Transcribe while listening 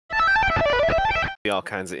all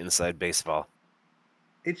kinds of inside baseball.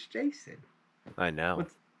 It's Jason. I know.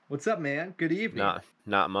 What's up, man? Good evening.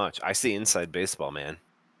 Not much. I see inside baseball, man.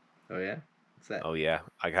 Oh yeah? What's that? Oh yeah,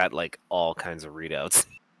 I got like all kinds of readouts.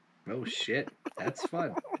 Oh shit. That's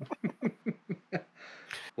fun.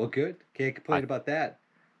 Well, good. Can't I complain about that.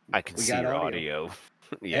 I can We see got your audio. audio.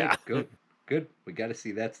 Hey, Yeah. good. Good. We got to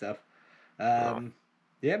see that stuff. Oh,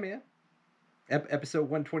 Yeah, man. Episode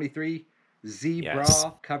 123, yes.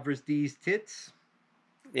 Zebra covers Deez Tits.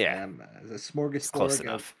 Yeah. A It's close smorgasbord of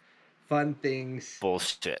enough. fun things,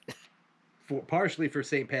 Bullshit. partially for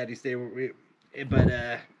St. Patty's Day,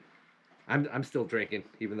 but I'm still drinking,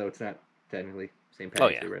 even though it's not technically St. Oh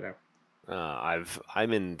Patty's yeah. Day right now.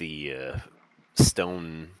 I'm in the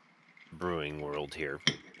Stone Brewing world here.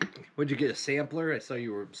 Would you get a sampler? I saw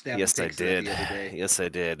you were snapping Yes, I pics of that did. the other day. Yes, I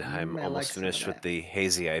did. I'm I like almost some of finished with that. the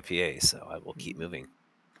hazy IPA, so I will keep moving.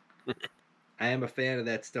 I am a fan of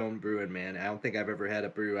that Stone Brewing, man. I don't think I've ever had a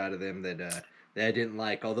brew out of them that I didn't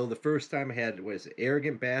like. Although the first time I had was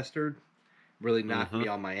Arrogant Bastard, really knocked Mm-hmm. me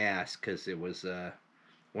on my ass because it was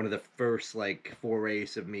one of the first like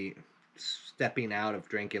forays of me stepping out of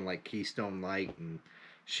drinking like Keystone Light and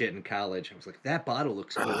shit in college. I was like, that bottle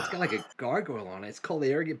looks cool. It's got like a gargoyle on it. It's called the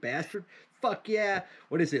Arrogant Bastard. Fuck yeah.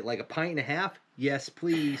 What is it? Like a pint and a half? Yes,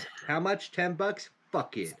 please. How much? $10?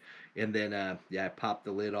 Fuck it. And then yeah, I popped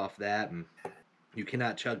the lid off that, and you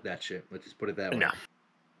cannot chug that shit. Let's just put it that way. No,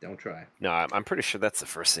 Don't try. no, I'm pretty sure that's the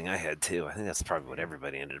first thing I had too. I think that's probably what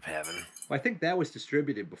everybody ended up having. Well, I think that was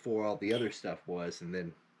distributed before all the other stuff was, and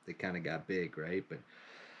then they kind of got big, right? But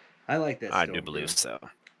I like that I do Stone believe Brew. so.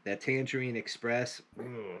 That Tangerine Express, so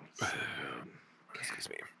good. Excuse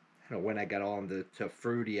me. I don't know when I got on to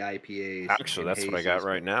fruity IPAs Actually, and that's what I got hazes,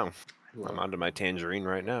 right but now. I I'm love onto my tangerine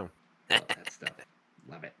right now. that stuff.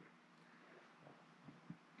 Love it.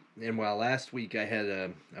 And while last week I had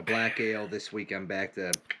a black ale, this week I'm back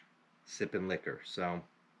to sipping liquor. So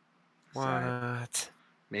What?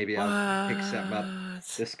 maybe I'll pick something up What?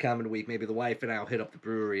 this coming week. Maybe the wife and I'll hit up the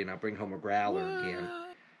brewery and I'll bring home a growler again.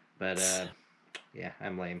 But What? yeah,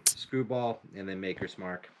 I'm lame. Screwball and then Maker's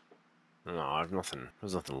Mark. No, there's nothing.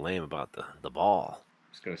 There's nothing lame about the ball. I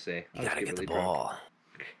was gonna say You I'll just gotta get get the really drunk. ball.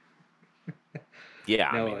 Yeah,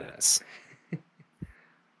 I No, mean that's.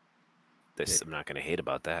 This, I'm not gonna hate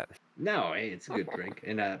about that. no, hey, it's a good drink.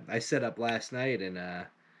 And I set up last night, and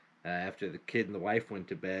after the kid and the wife went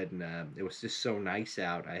to bed, and it was just so nice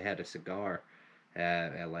out. I had a cigar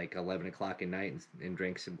at like 11 o'clock at night and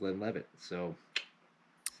drank some Glenlivet. So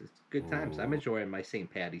it's good times. I'm Ooh, enjoying my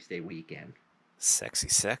St. Patty's Day weekend. sexy,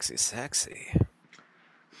 sexy, sexy.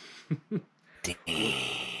 Well, Damn.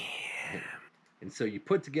 and so you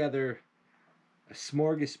put together a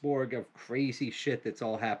smorgasbord of crazy shit that's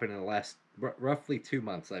all happened in the last roughly 2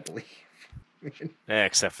 months, I believe.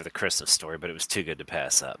 Except for the Christmas story, but it was too good to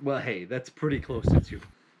pass up. Well, hey, that's pretty close to 2.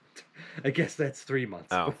 I guess that's 3 months,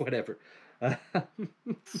 Oh, but whatever. Uh,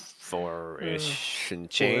 4-ish and Four,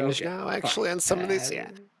 change okay, now. fine. Actually, on some of these, yeah.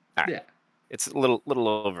 All right, Yeah. it's a little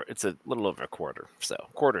over. It's a little over a quarter, so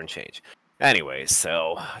quarter and change. Anyway,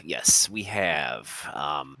 so yes, we have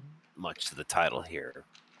much to the title here.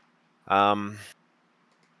 Um,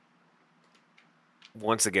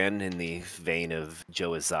 Once again, in the vein of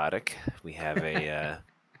Joe Exotic, we have a I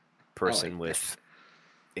person like that. with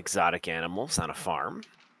exotic animals on a farm,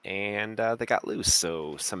 and they got loose.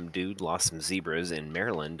 So some dude lost some zebras in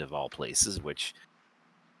Maryland, of all places. Which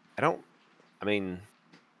I don't. I mean,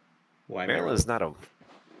 Why Maryland is Maryland? not a.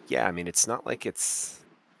 Yeah, I mean, it's not like it's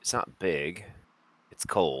not big. It's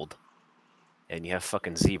cold, and you have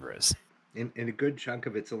fucking zebras. And a good chunk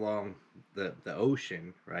of it's along the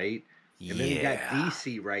ocean, right? And then you got Yeah.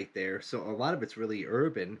 DC right there. So a lot of it's really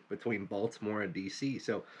urban between Baltimore and DC.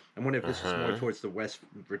 So I wonder if Uh this is more huh. towards the West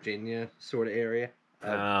Virginia sort of area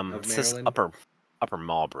of It says Maryland. upper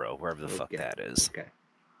Marlboro, wherever the fuck Okay. that is. Okay.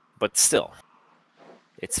 But still,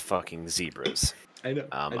 it's fucking zebras. I know.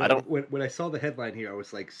 I I know. don't. When I saw the headline here, I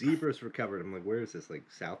was like, "Zebras recovered." I'm like, "Where is this? Like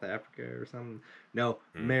South Africa or something?" No,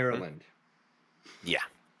 Mhm. Maryland. Yeah.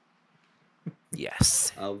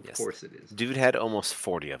 Yes. Of Yes. course it is. Dude had almost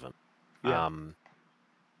 40 of them. Yeah. Um,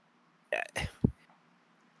 eh,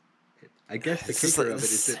 I guess the it's just kicker of it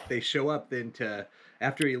is it's, that they show up then to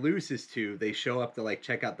after he loses 2, they show up to like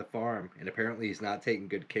check out the farm, and apparently he's not taking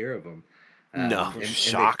good care of them. no And they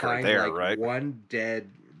shocker find there, like right? one dead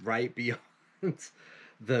right beyond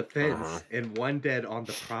the Uh-huh. fence and one dead on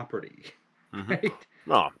the property. Mm-hmm. Right?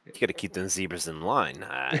 Oh, you got to keep them zebras in line.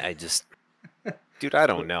 I just, dude, I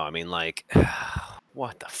don't But know. I mean, like,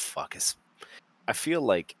 what the fuck is? I feel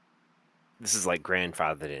like this is like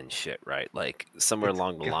grandfathered in shit, right? Like somewhere it's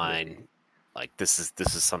along the gotta line, be. Like this is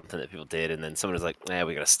something that people did, and then someone was like,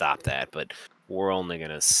 we gotta stop that, but we're only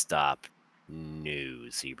gonna stop new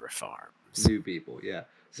zebra farms. New people, yeah.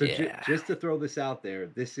 So Yeah. just to throw this out there,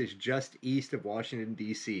 this is just east of Washington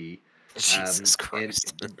D.C., Jesus and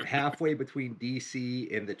Christ. halfway between D.C.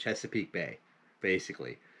 and the Chesapeake Bay,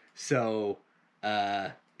 basically. So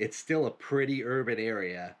it's still a pretty urban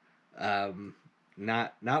area.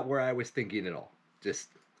 Not where I was thinking at all. Just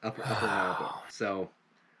upper Marlboro. So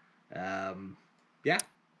yeah,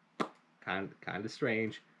 kind of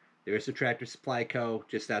strange. There's a Tractor Supply Co.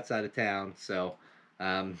 just outside of town. So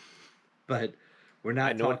um, but we're I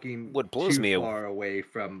not know talking what blows too me. far away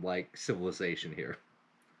from like civilization here.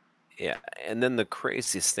 Yeah, and then the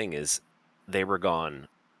craziest thing is they were gone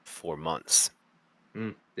for months.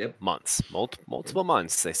 Yep. Yep. Multiple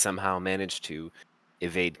months. They somehow managed to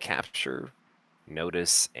evade capture,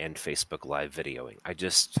 notice, and Facebook Live videoing.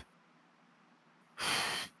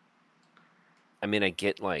 I mean, I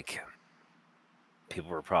get like people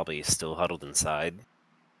were probably still huddled inside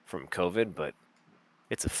from COVID, but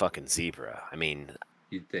it's a fucking zebra. I mean,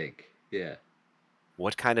 You'd think. Yeah.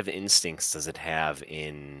 what kind of instincts does it have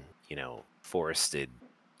in, forested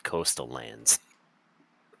coastal lands?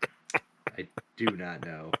 I do not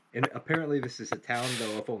know. And apparently, this is a town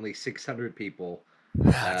though of only 600 people.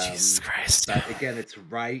 Oh, Jesus Um, Christ. but again, it's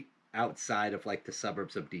right outside of like the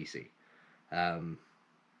suburbs of DC. Um,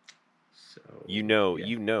 so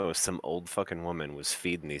yeah, Some old fucking woman was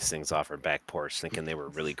feeding these things off her back porch thinking they were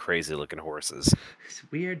really crazy looking horses. this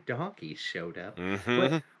weird donkeys showed up.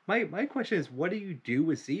 But Mm-hmm. my question is, what do you do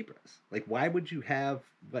with zebras? Like, why would you have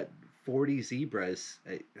but 40 zebras?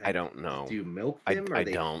 I don't know. Do you milk I, them? Are I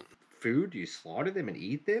they don't. food? Do you slaughter them and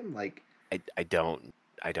eat them? Like, I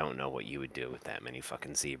don't know what you would do with that many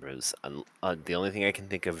fucking zebras. The only thing I can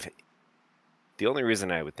think of, the only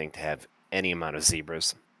reason I would think to have any amount of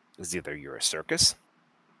zebras is either you're a circus,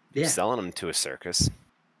 you're yeah, selling them to a circus,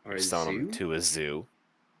 or you're a selling them zoo? to a zoo,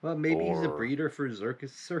 Well, maybe he's a or breeder for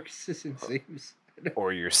circuses and zoos.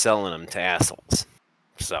 or you're selling them to assholes.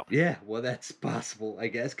 So Yeah, well, that's possible, I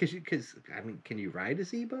guess. Because I mean, can you ride a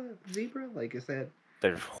zebra? Zebra, like, is that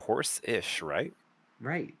they're horse-ish, right?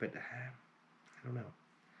 right? But I don't know.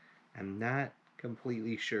 I'm not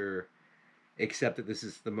completely sure. Except that this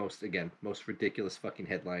is the most ridiculous fucking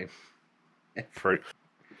headline For, ever.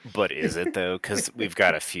 but is it though? Because we've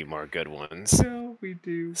got a few more good ones, No, we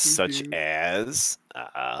such do. as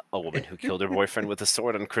a woman who killed her boyfriend with a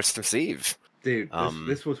sword on Christmas Eve. Dude, this Um,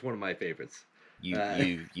 this was one of my favorites. you Uh,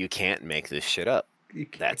 you you can't make this shit up. you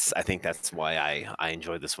can't. I think that's why I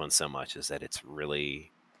enjoyed this one so much, is that it's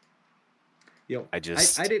really, I I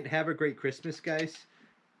just didn't have a great Christmas, guys.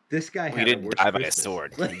 This guy we had a didn't worse die by a Christmas.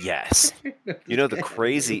 sword. Like, Yes. this The guy had a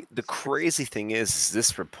crazy the worse Christmas. crazy thing is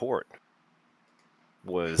this report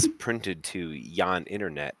was printed to Yon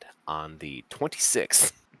Internet on the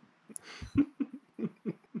 26th.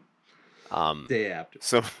 Um Day after.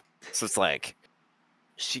 so so it's like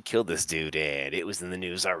she killed this dude and it was in the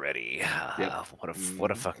news already. Yep. What a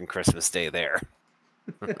Mhm. fucking Christmas day there.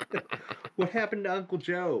 What happened to Uncle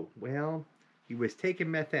Joe? Well, he was taking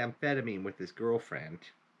methamphetamine with his girlfriend,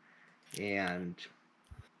 and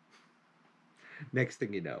next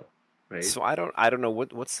thing you know, right? So I don't know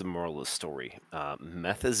what's the moral of the story.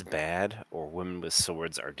 Meth is bad or women with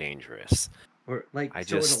swords are dangerous. Or like I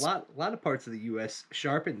so in just a lot of parts of the U.S.,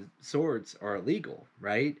 sharpened swords are illegal,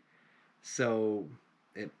 right? So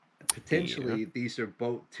it, yeah. potentially these are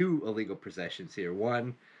both two illegal possessions here.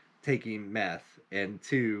 One, taking meth, and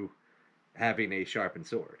two, having a sharpened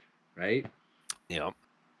sword, right? Yeah.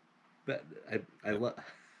 But I love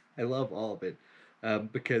I love all of it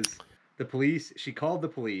because the police. She called the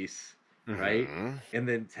police, right? Mm-hmm. And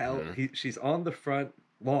then Mm-hmm. she's on the front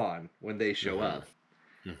lawn when they show Mm-hmm. up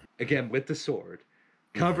again with the sword,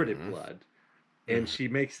 covered in Mm-hmm. blood, and Mm-hmm. she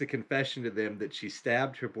makes the confession to them that she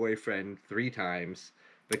stabbed her boyfriend 3 times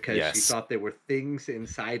because she Yes. thought there were things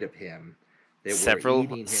inside of him that were Several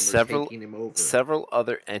eating him or several taking him over. several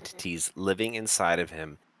other entities living inside of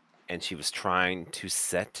him, and she was trying to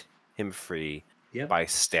set him free Yep, by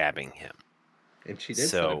stabbing him. and she did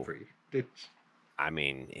set him So, free I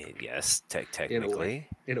mean, yes, in a way. technically.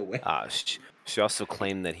 In a way. She also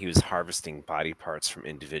claimed that he was harvesting body parts from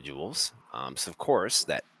individuals. So of course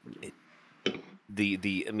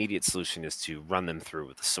the immediate solution is to run them through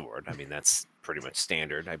with a sword. I mean that's pretty much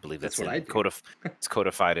standard. I believe That's that's what I in do. it's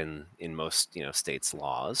codified in most states'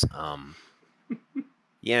 laws.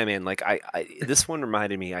 Yeah, man. Like this one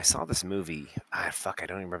reminded me. I saw this movie. Fuck, I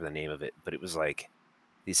don't even remember the name of it, but it was like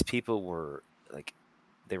these people were like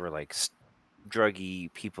they were like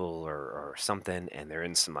druggy people or something, and they're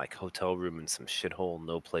in some like hotel room in some shithole,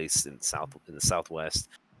 no place in the Southwest,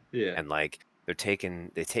 Yeah. and like they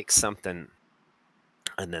take something,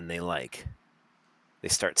 and then they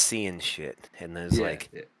start seeing shit, and there's Yeah. like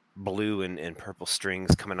Yeah. blue and purple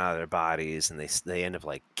strings coming out of their bodies, and they end up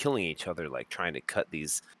like killing each other, like trying to cut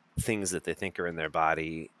these things that they think are in their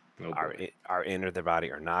body Oh boy. are in their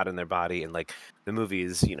body or not in their body. And like the movie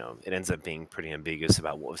is, it ends up being pretty ambiguous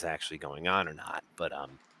about what was actually going on or not. But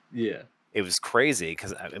Yeah. it was crazy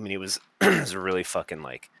because I mean it was it was really fucking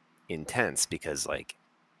like intense because like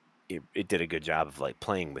it did a good job of like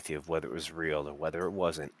playing with you of whether it was real or whether it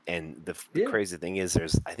wasn't. And the Yeah. crazy thing is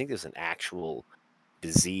I think there's an actual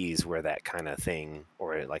disease where that kind of thing,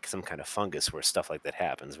 or like some kind of fungus where stuff like that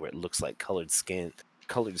happens, where it looks like colored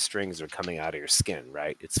strings are coming out of your skin,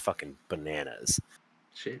 right? It's fucking bananas.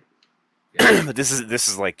 Shit. Yeah. But this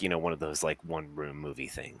is like, one of those like one room movie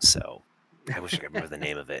things. So I wish I could remember the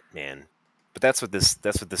name of it, man. But that's what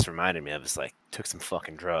this reminded me of. Is like took some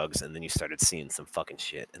fucking drugs and then you started seeing some fucking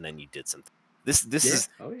shit and then you did some. This this Yeah. is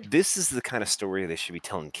Oh yeah. this is the kind of story they should be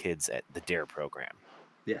telling kids at the Dare program.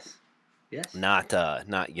 Yes. Yes. Not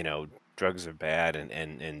drugs are bad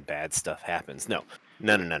and bad stuff happens. No,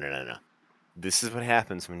 no, no, no, no, no, no. This is what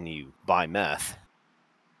happens when you buy meth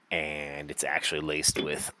and it's actually laced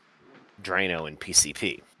with Drano and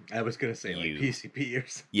PCP. I was gonna say like You PCP or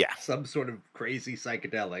Yeah, some sort of crazy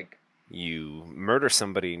psychedelic. you murder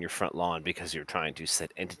somebody in your front lawn because you're trying to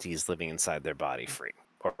set entities living inside their body free,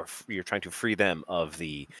 or you're trying to free them of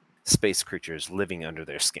the space creatures living under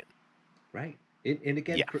their skin. Right. And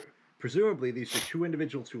again, Yeah. presumably these are two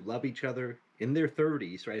individuals who love each other in their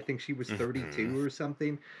 30s, right? I think she was Hmm. 32 or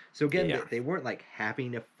something. So again, Yeah. they weren't like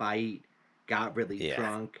having a fight, got really Yeah.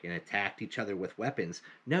 drunk, and attacked each other with weapons.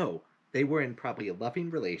 No, they were in probably a loving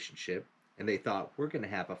relationship, and they thought we're gonna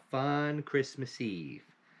have a fun Christmas Eve,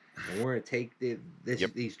 and we're gonna take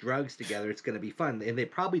Yep. these drugs together. It's gonna be fun, and they've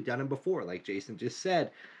probably done them before, like Jason just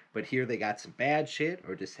said. But here they got some bad shit,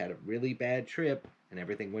 or just had a really bad trip, and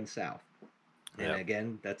everything went south. And Yep.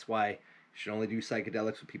 again, that's why you should only do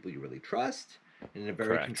psychedelics with people you really trust and in a very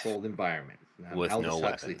Correct. controlled environment. With no Aldous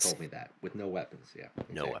Huxley weapons. told me that with no weapons. Yeah,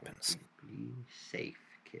 No exactly. weapons. Be safe,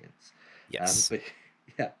 kids. Yes. But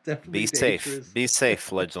yeah, Be definitely safe. dangerous. Be safe,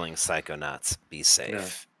 fledgling psychonauts. Be No,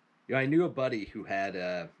 safe. I knew a buddy who had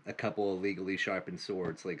a couple of legally sharpened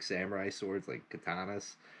swords, like samurai swords, like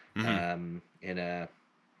katanas, Hmm. and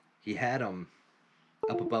he had them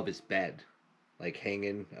up above his bed, like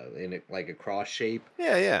hanging in like a cross shape,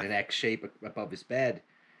 Yeah, yeah. an X shape above his bed,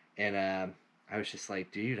 and I was just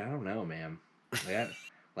like, dude, I don't know, man. Like,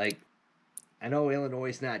 like I know Illinois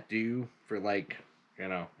is not due for like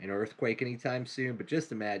an earthquake anytime soon, but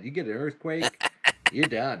just imagine you get an earthquake, you're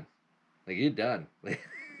done. Like you're done.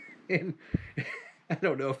 And I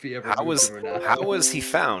don't know if he ever How moved was them or not. how was he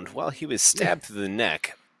found? Well, he was Yeah, stabbed through the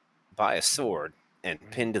neck by a sword and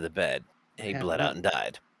right. pinned to the bed, and he Yeah, bled out well, and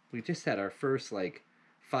died. we just had our first like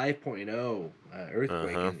 5.0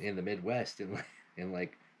 earthquake Uh-huh. in the Midwest in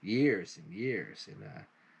like years and years, and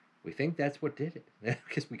we think that's what did it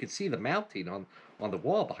because we could see the mounting on the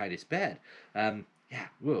wall behind his bed. Yeah,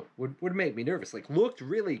 would make me nervous. Like looked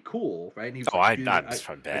really cool, right? And he was Oh, like, I dude, was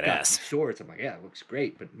probably I got these badass. swords. I'm like, yeah, it looks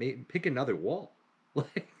great, but pick another wall.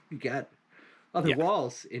 Like you got other Yeah.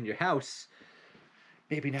 walls in your house.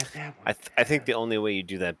 Maybe not that one. I think the only way you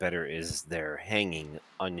do that better is they're hanging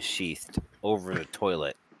unsheathed over the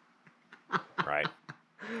toilet, right?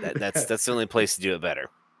 That's the only place to do it better.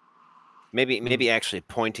 Mm, Maybe actually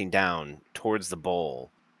pointing down towards the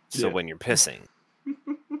bowl, so yeah, when you're pissing.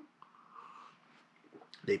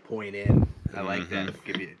 they point in. I like Hmm. that.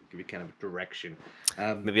 Give you kind of direction.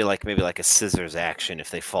 Um, Maybe like a scissors action if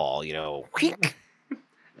they fall. Wheek.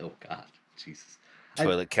 oh God, Jesus. I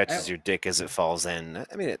Toilet I catches your dick as it falls in.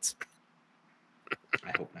 I mean, it's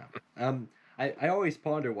I hope not. I always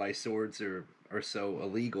ponder why swords are so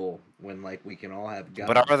illegal when like we can all have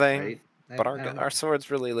but are guns, they? right? But I don't know. are swords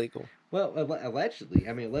really legal? Well, allegedly,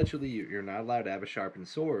 I mean, allegedly, you're not allowed to have a sharpened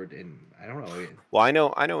sword, and I don't know, Well, I know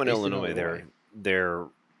in based in Illinois Illinois. they're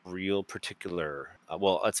real particular.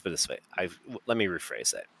 Well, let's put it this way. Let me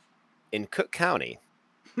rephrase that. In Cook County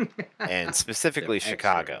and They're specifically extra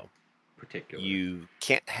Chicago, particular. you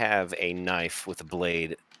can't have a knife with a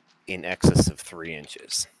blade in excess of 3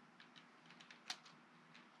 inches.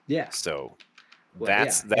 Yeah. So Well,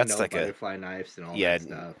 yeah, and that's no like a butterfly knives and all yeah, that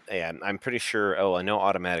stuff. yeah. I'm pretty sure. Oh, I know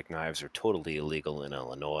automatic knives are totally illegal in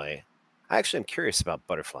Illinois. I actually am curious about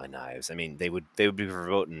butterfly knives. I mean, they would be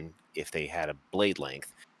verboten if they had a blade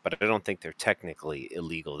length, but I don't think they're technically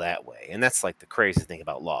illegal that way. And that's like the crazy thing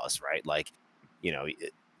about laws, right? Like, you know,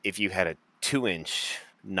 if you had 2-inch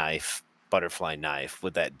knife, butterfly knife,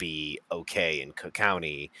 would that be okay in Cook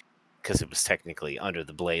County? Because it was technically under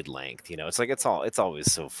the blade length. It's like it's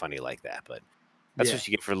always so funny like that. But that's Yeah. what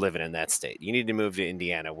you get for living in that state. You need to move to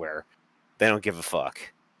Indiana where they don't give a fuck.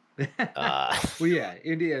 Uh, Well, yeah,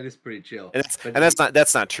 Indiana is pretty chill, and that's but and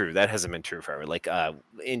that's not true. That hasn't been true forever. Like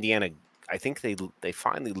Indiana, I think they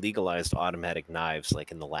finally legalized automatic knives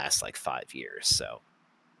like in the last like 5 years. So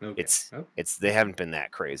okay. it's Oh, it's they okay. haven't been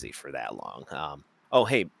that crazy for that long. Oh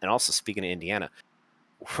hey, and also speaking of Indiana,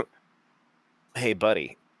 hey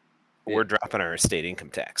buddy, Yeah. we're dropping our state income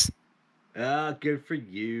tax. Ah, good for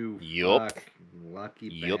you. Yup, Fuck, lucky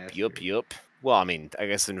yup, yup, bastard. yup. Well, I mean, I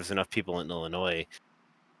guess there's enough people in Illinois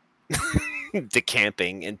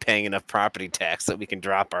decamping and paying enough property tax that we can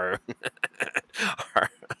drop our our,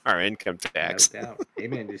 our income No tax. doubt. Hey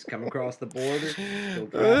man, just come across the border, go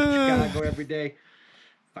drive to Chicago every day.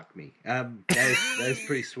 Fuck me. That is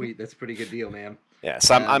pretty sweet. That's a pretty good deal, man. Yeah,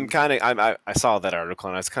 so I'm Um, kind of I saw that article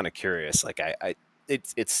and I was kind of curious. Like it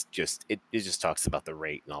just talks about the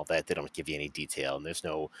rate and all that. They don't give you any detail, and there's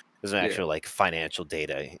no yeah. actual like financial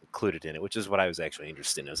data included in it, which is what I was actually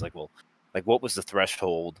interested in. I was like, well, like what was the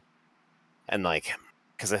threshold? And like,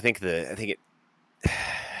 because I think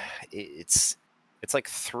it's like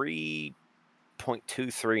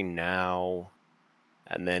 3.23 now,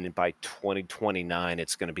 and then by 2029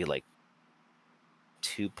 it's going to be like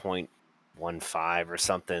 2.15 or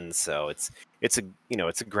something. So it's a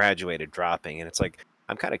it's a graduated dropping, and it's like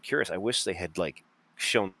I'm kind of curious. I wish they had like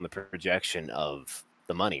shown the projection of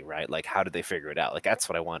the money, right? Like how did they figure it out? Like that's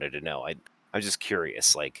what I wanted to know. I'm just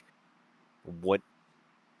curious, like what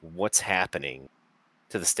what's happening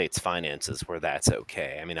to the state's finances where that's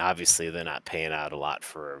okay. I mean, obviously they're not paying out a lot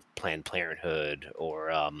for Planned Parenthood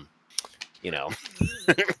or you know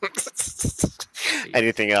Jesus.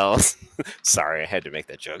 anything else. Sorry, I had to make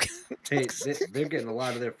that joke. Hey, they're getting a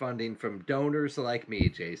lot of their funding from donors like me,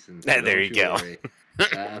 Jason. So There don't you you go. worry.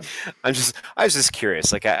 Um, I was just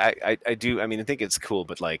curious. Like I do. I mean, I think it's cool,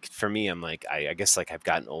 but like for me, I'm like I guess like I've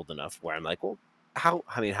gotten old enough where I'm like, well, how?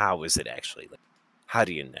 I mean, how is it actually? Like, how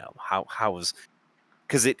do you know? How is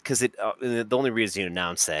because it the only reason you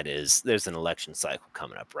announce that is there's an election cycle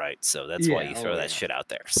coming up, right? So that's why yeah. you Oh throw that yeah. shit out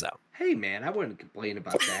there. So Hey man, I wouldn't complain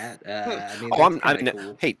about that. I mean, oh, that's I kind of mean,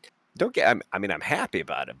 cool. hey, don't get. I mean, I'm happy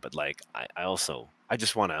about it, but like I also I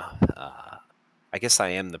just want to. I guess I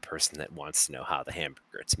am the person that wants to know how the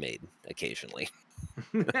hamburger it's made occasionally.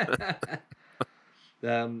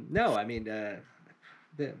 No, I mean,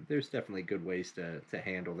 there's definitely good ways to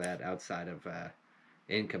handle that outside of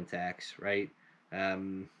income tax, right? I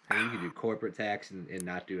mean, you can do corporate tax and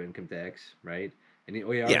not do income tax, right? And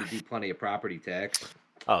we Yeah. already do plenty of property tax.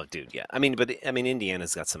 Oh, dude. Yeah. I mean, but I mean,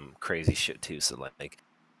 Indiana's got some crazy shit too. So like,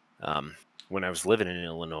 um, when I was living in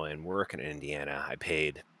Illinois and working in Indiana, I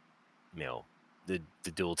paid, you know, the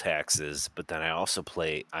dual taxes, but then I also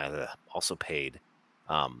paid,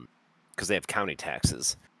 because they have county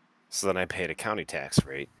taxes. So then I paid a county tax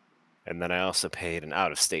rate, and then I also paid an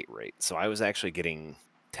out of state rate. So I was actually getting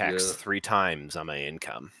taxed Yeah, 3 times on my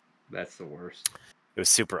income. that's the worst. It was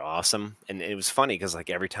super awesome, and it was funny because like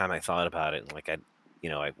every time I thought about it, and like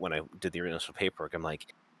when I did the initial paperwork, I'm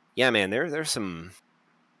like, yeah, man, there's some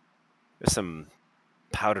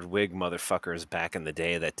powdered wig motherfuckers back in the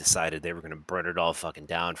day that decided they were going to burn it all fucking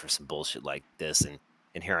down for some bullshit like this, and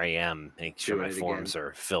here I am making sure Doing my it again. forms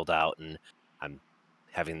are filled out and I'm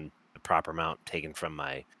having the proper amount taken from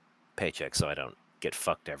my paycheck so I don't get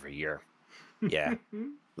fucked every year. Yeah, a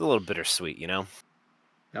little bittersweet, you know.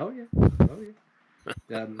 Oh yeah, oh yeah.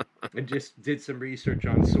 I just did some research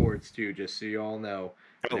on swords too, just so you all know.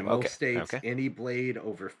 And Oh, in okay, most states, okay. any blade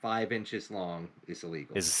over 5 inches long is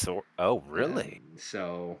illegal. Oh, really?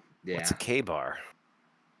 So What's a yeah, K bar?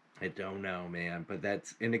 I don't know, man. But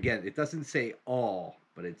that's and again, it doesn't say all,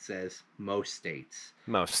 but it says most states.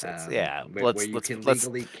 Most states, yeah. Where you can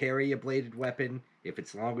legally carry a bladed weapon, if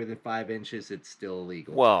it's longer than 5 inches, it's still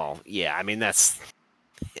illegal. Well, yeah. I mean, that's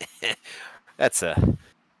a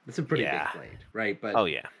It's a pretty big yeah. blade, right? Oh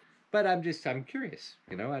yeah. But I'm curious.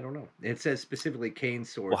 I don't know. It says specifically cane Well,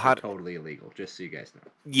 swords are totally illegal, just so you guys know.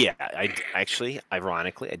 yeah. Actually,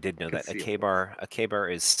 ironically, I did know that Concealments. a K bar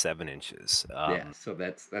is 7 inches, Yeah, so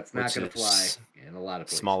that's not which going to fly is in a lot of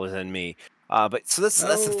places. smaller than me. But so that's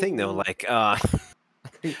the thing though. Oh,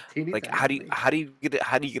 teeny Like tiny. how do you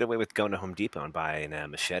get away with going to Home Depot and buying a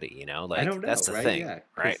machete? I Like don't know, that's the right? thing, Yeah,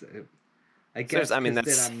 right? because I So there's, guess I mean, because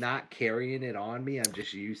then that's I'm not carrying it on me. I'm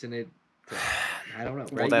just using it to. I don't know,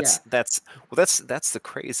 well, right? Yeah. that's the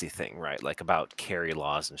crazy thing, right? Like about carry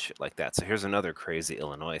laws and shit like that. So here's another crazy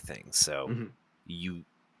Illinois thing. So Hmm. you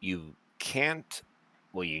you can't.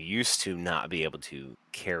 well, you used to not be able to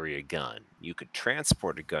carry a gun. You could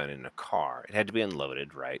transport a gun in a car. It had to be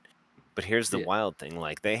unloaded, right? But here's the Yeah. wild thing: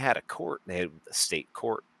 like they had a court, they had a state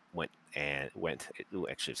court went.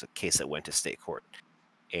 Actually, it's a case that went to state court,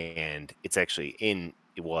 and it's actually in.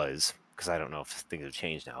 It was because I don't know if things have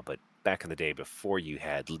changed now, but back in the day, before you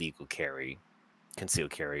had legal carry,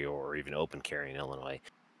 concealed carry, or even open carry in Illinois,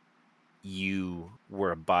 you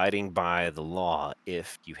were abiding by the law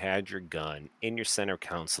if you had your gun in your center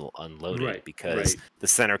console unloaded Right. because Right. the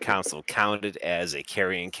center console counted as a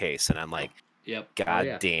carrying case. And I'm like, Yep. Oh God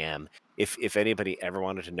yeah. damn. If anybody ever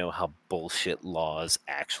wanted to know how bullshit laws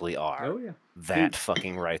actually are, Oh yeah. that Dude.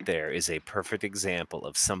 fucking right there is a perfect example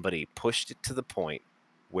of somebody pushed it to the point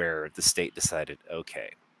where the state decided,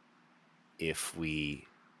 okay, if we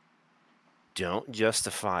don't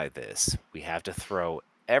justify this, we have to throw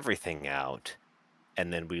everything out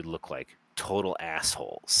and then we look like total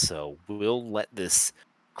assholes. So we'll let this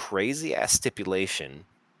crazy ass stipulation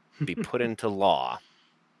be put into law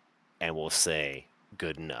and we'll say,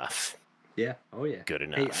 good enough. Yeah. Oh yeah. Good Hey,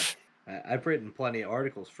 enough. I've written plenty of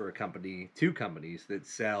articles for a company, two companies that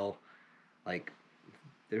sell like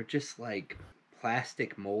they're just like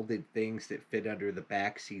plastic molded things that fit under the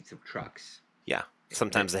back seats of trucks. Yeah. That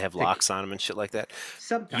Sometimes they have to locks on them and shit like that. You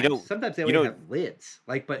sometimes know, sometimes they don't you even know, have lids.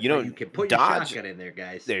 Like, you but know, you can put your Dodge, shotgun in there,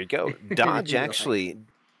 guys. there you go. You're like,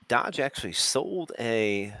 Dodge actually sold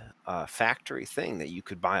a factory thing that you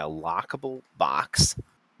could buy a lockable box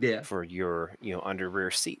yeah. for your under rear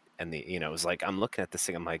seat, and it was like I'm looking at this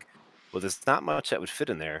thing, I'm like, well, there's not much that would fit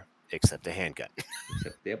in there except a handgun.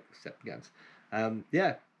 Except guns.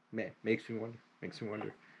 Yeah, makes me wonder. Makes me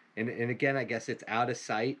wonder. And again, I guess it's out of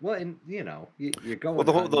sight. Well, and you're Well, going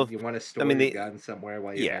the whole hunting. the You want to I store mean your the gun somewhere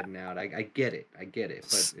while you're yeah heading out. I get it. I get it.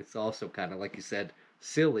 But s- it's also kind of like you said,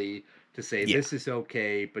 silly to say yeah, this is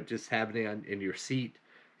okay, but just having it in your seat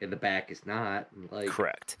in the back is not. Like,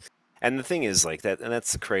 correct. And the thing is like that, and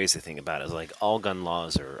that's the crazy thing about it is like all gun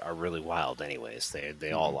laws are really wild anyways. They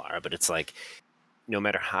mhm. all are, but it's like no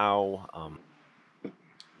matter how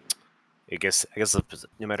I guess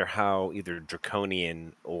no matter how either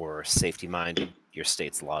draconian or safety minded your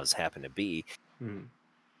state's laws happen to be, Mhm.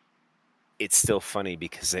 it's still funny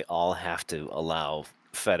because they all have to allow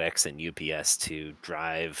FedEx and UPS to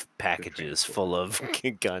drive The packages transport full of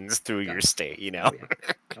guns through your guns. state, you know? Oh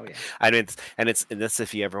yeah. Oh yeah. I mean, and that's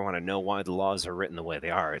if you ever want to know why the laws are written the way they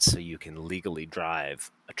are. It's so you can legally drive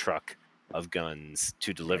a truck of guns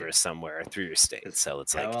to Right. deliver somewhere through your state. Because So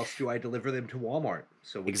it's how like, else do I deliver them to Walmart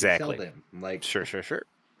so we can sell exactly. them? I'm like, Sure, sure, sure.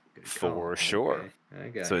 good call. For sure. Okay, I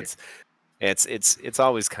got So you. it's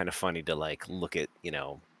always kind of funny to like look at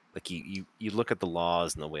like you look at the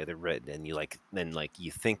laws and the way they're written and you like then like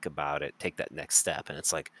you think about it, take that next step, and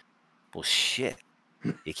it's like, well, shit,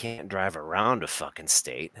 you can't drive around a fucking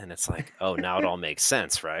state, and it's like, oh, now it all makes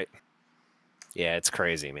sense, right? Yeah, it's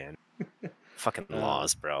crazy, man. Fucking Uh,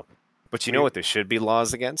 laws, bro. But you know we what there should be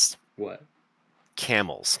laws against? what?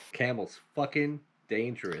 Camels. Camels fucking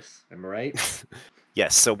dangerous. Am I right?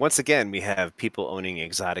 Yes, so once again we have people owning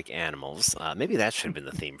exotic animals. Maybe that should have been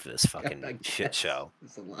the theme for this I fucking shit guess show.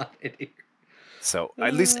 there's a lot in here. So Uh,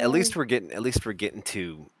 at least we're getting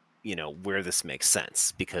to where this makes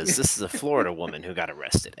sense because this is a Florida woman who got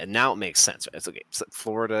arrested, and now it makes sense. Right? It's okay. So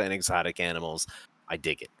Florida and exotic animals, I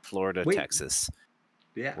dig it. Florida, wait, Texas,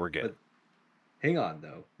 yeah, we're good. but hang on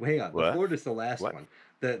though. Hang on. The What? Florida's the last What? one.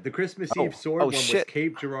 The Christmas Eve Oh sword one was shit.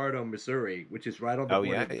 Cape Girardeau, Missouri, which is right on the Oh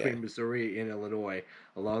border yeah, yeah. between Missouri and Illinois,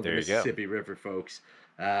 along the There you go. Mississippi River, folks.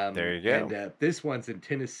 There you And go. this one's in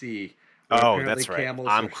Tennessee, where Oh, apparently that's right. camels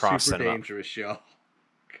I'm are super crossing them up. dangerous, y'all.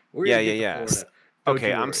 We're Yeah, gonna yeah, get to yeah. Florida. Don't Okay,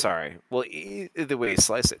 you I'm worry. sorry. Well, either way you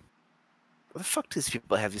slice it, what the fuck do these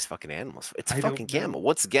people have these fucking animals for? It's a I fucking don't know. camel.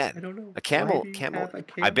 Once I again, don't know. a Why camel. do you Camel. have a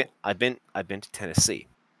camel? I've been to Tennessee.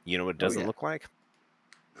 You know what it Oh doesn't yeah, look like?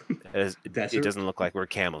 It desert. doesn't look like where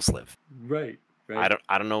camels live. Right, right.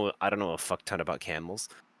 I don't know a fuck ton about camels,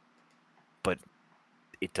 but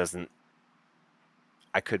it doesn't.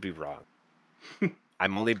 I could be wrong.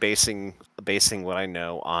 I'm only basing what I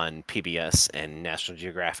know on PBS and National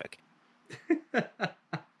Geographic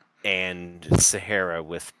and Sahara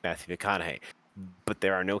with Matthew McConaughey. But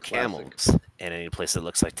there are no Classic. camels in any place that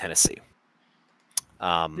looks like Tennessee.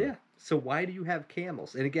 Um, Yeah. So why do you have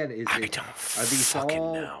camels? And again, I don't are these fucking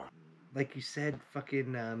all know. like you said,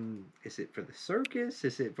 fucking is it for the circus?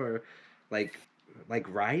 Is it for like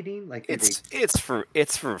riding? Like do they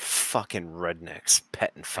It's for fucking rednecks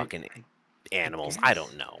petting I fucking I, I animals. I don't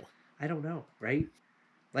guess. know. I don't know, right?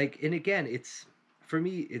 Like and again, it's for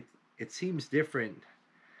me it seems different.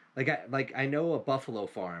 Like I know a buffalo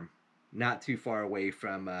farm not too far away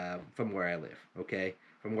from where I live. Okay,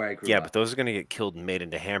 from where I grew Yeah, but up. those are gonna get killed and made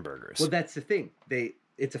into Well, hamburgers. that's the thing.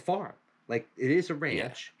 It's a farm. Like it is a Yeah,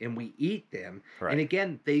 ranch, and we eat them. And right.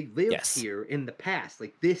 again, they lived Yes, here in the past.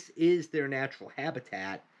 Like this is their natural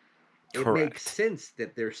habitat. It makes correct. sense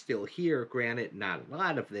that they're still here. Granted, not a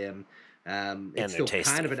lot of them. And It's they're still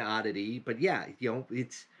kind of tasty. an oddity, but yeah,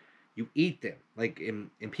 it's you eat them like, and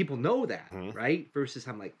people know that, Hmm. right? Versus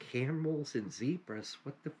I'm like camels and zebras.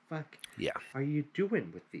 What the fuck Yeah. are you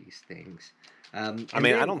doing with these things? I And mean,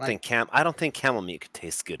 then like I don't think camel meat could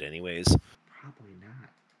taste good anyways. probably not.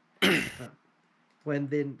 But when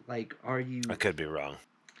then like are I you could be wrong.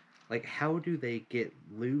 like how do they get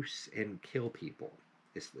loose and kill people?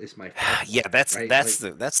 Is my first Yeah, one, right? Like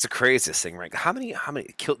that's the craziest thing, right? How many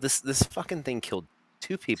killed this fucking thing killed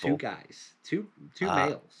two two people, guys, two uh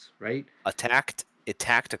males, right?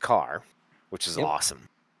 attacked a car, which is Yep. awesome.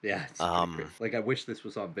 Yeah, it's pretty great. Um Like I wish this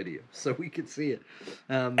was on video so we could see it.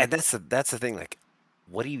 and that's the thing, like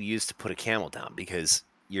what do you use to put a camel down? Because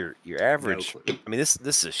your No average, clue. I mean this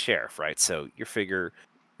is a sheriff, right? So you figure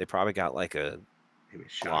they probably got like a Maybe a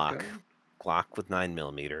Glock shotgun. Glock with 9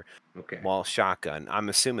 millimeter. Okay. While shotgun, I'm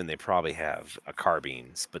assuming they probably have a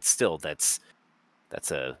carbines, but still that's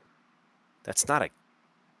a that's not a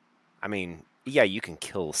I mean, yeah, you can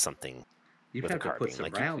kill something You'd with a have to put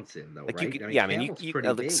carbine. some rounds in though, Like you right? could, I mean, yeah. I mean, camel's you pretty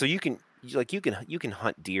so big. you can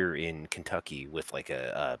hunt deer in Kentucky with like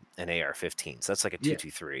a an AR-15. So that's like a Yeah.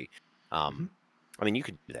 223. Hmm. I mean, you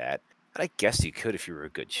could do that. And I guess you could if you were a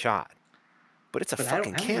good shot. But it's a But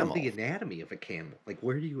fucking I don't know the camel. anatomy of a camel. Like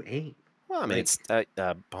where do you aim? Well, I mean, Like it's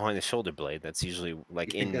behind the shoulder blade. That's usually you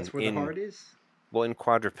like think that's where the heart is? in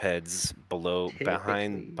quadrupeds below Typically.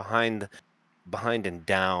 behind and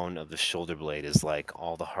down of the shoulder blade is like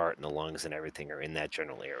all the heart and the lungs and everything are in that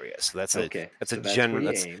general area. So Okay, that's a so that's where general you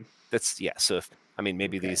aim. that's yeah. So if I mean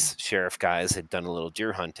maybe Okay. these sheriff guys had done a little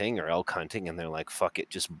deer hunting or elk hunting and they're like, fuck it,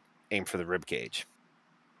 just aim for the rib cage,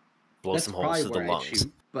 blow That's some holes probably through the where I'd lungs.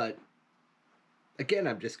 shoot. But again,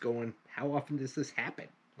 I'm just going, how often does this happen?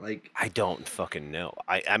 Like, I don't fucking know.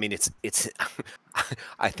 I mean it's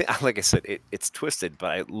I think like I said it's twisted,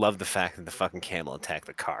 but I love the fact that the fucking camel attacked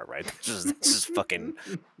the car. Right? This is fucking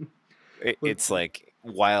but it's like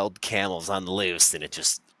wild camels on the loose, and it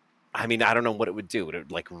just. I mean, I don't know what it would do. Would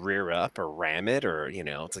it like rear up or ram it, or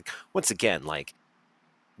it's like once again, like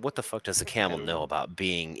what the fuck does a I camel don't know know. about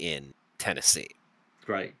being in Tennessee?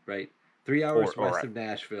 Right, right. 3 hours Or west of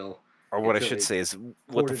Nashville what I until should it say is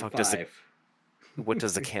quarter to five. what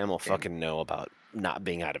does the camel Camel. fucking know about not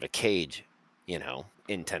being out of a cage,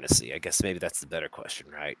 in Tennessee? I guess maybe that's the better question,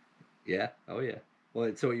 right? Yeah. Oh yeah.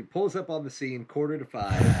 Well, so he pulls up on the scene quarter to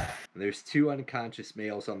five, and there's two unconscious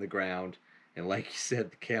males on the ground. And like you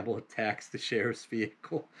said, the camel attacks the sheriff's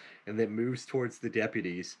vehicle and then moves towards the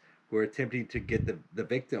deputies who are attempting to get the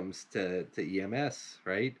victims to EMS,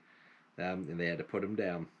 right? And they had to put them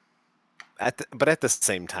down. But at the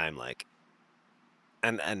same time, like,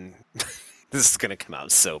 and this is gonna come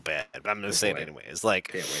out so bad, but I'm gonna Oh say it boy. anyway. It's like,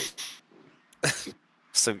 Can't wait.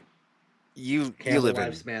 so you Camel live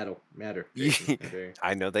lives in matter, you, Jason. Okay.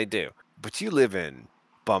 I know they do, but you live in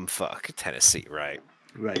bumfuck Tennessee, right?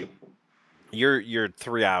 Right. You're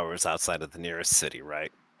 3 hours outside of the nearest city,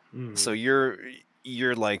 right? So Mm.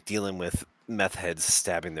 you're like dealing with meth heads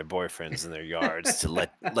stabbing their boyfriends in their yards to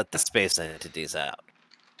let the space entities out,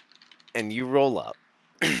 and you roll up,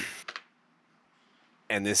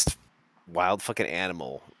 and this wild fucking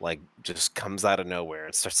animal like just comes out of nowhere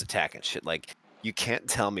and starts attacking shit. Like you can't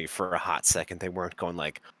tell me for a hot second they weren't going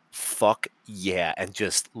like fuck yeah and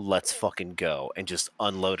just let's fucking go and just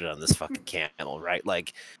unload it on this fucking camel, right?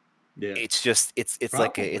 Like Yeah. it's just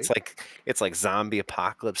Probably. it's like zombie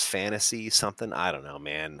apocalypse fantasy something. I don't know,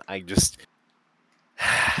 man. I just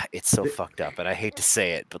it's so The, fucked up and I hate to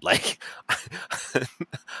say it, but like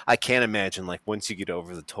I can't imagine like once you get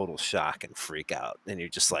over the total shock and freak out and you're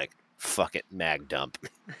just like fuck it, mag dump.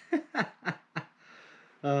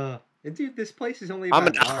 and dude, this place is only I'm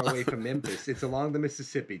about an an hour away from Memphis. It's along the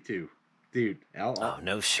Mississippi too, dude. Oh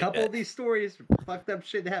no Couple shit. of these stories, fucked up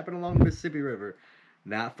shit happened along the Mississippi River,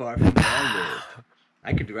 not far from where I live.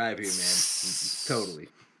 I could drive here, man. Totally.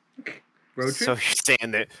 Road So trip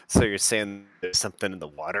you're saying there's something in the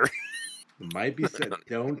water? might be said.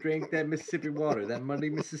 Don't drink that Mississippi water. That muddy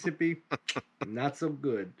Mississippi, not so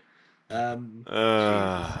good. Jesus.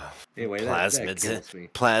 uh Anyway, that plasmids kills me.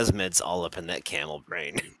 plasmids all up in that camel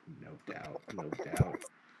brain. No doubt, no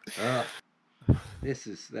doubt. That's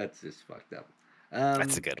just fucked up.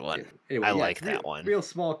 That's a good Yeah, one. I anyway, yeah, like that one. real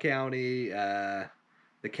small county.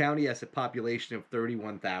 The county has a population of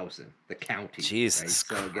 31,000. The county, right? Jesus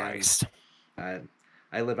So again, Christ. uh,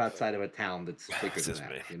 I live outside of a town that's bigger than Excuse that,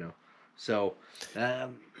 me. you know. So,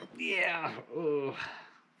 yeah, oh,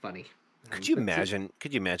 funny. Could you But imagine?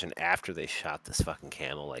 Could you imagine after they shot this fucking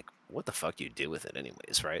camel? Like, what the fuck do you do with it,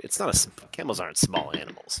 anyways? Right? It's not camels aren't small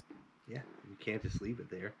animals. yeah, you can't just leave it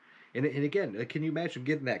there. And again, can you imagine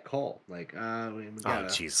getting that call? Like, we got Oh a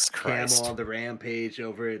Jesus camel Christ! on the rampage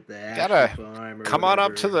over at the Ashley Gotta farm or come on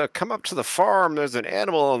up to whatever. the farm. There's an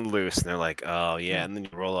animal on loose, and they're like, oh yeah, Yeah, and then you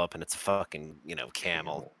roll up, and it's a fucking camel.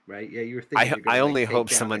 camel, right? Yeah, you were thinking you're I gonna like only take hope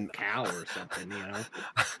down a someone cow or something, you know?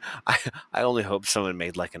 I I only hope someone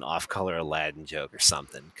made like an off-color Aladdin joke or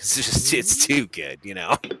something because it's Mm, too good, you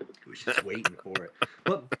know. I was just waiting for it.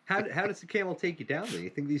 But how does the camel take you down there? You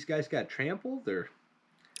think these guys got trampled or?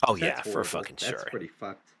 Oh 'Cause that's yeah, for horrible. fucking That's sure. pretty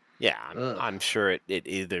fucked. Yeah, Ugh. I'm sure it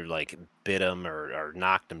either like bit them or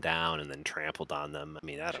knocked them down and then trampled on them. I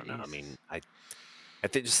mean, I don't know. I mean,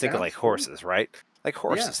 Jesus. just think of like Sounds fun. horses, right? Like Yeah.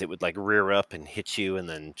 horses, it would like rear up and hit you and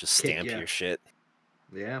then just Kick stamp you. your shit.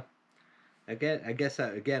 Yeah. I guess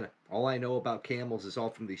again, all I know about camels is all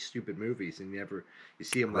from these stupid movies, and you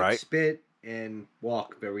see them like Right. spit and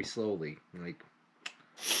walk very slowly. Like,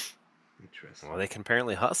 interesting. Well, they can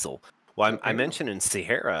apparently hustle. Well, I Apparently. mentioned in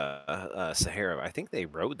Sahara, I think they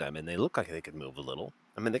rode them and they look like they could move a little.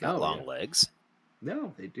 I mean, they got Oh yeah. long legs.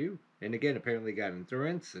 No, they do. And again, apparently got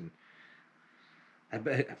endurance, and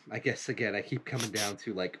I guess again, I keep coming down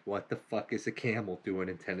to like, what the fuck is a camel doing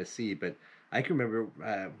in Tennessee? But I can remember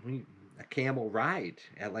a camel ride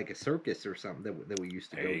at like a circus or something that we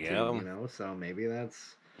used to There go you to, go. you know. So maybe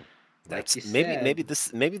that's like That's you maybe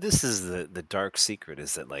said, this is the dark secret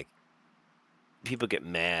is that like people get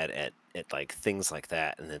mad at like things like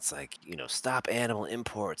that and it's like stop animal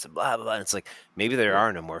imports and blah blah blah and it's like maybe there yeah.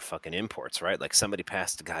 are no more fucking imports, right? Like somebody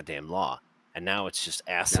passed a goddamn law and now it's just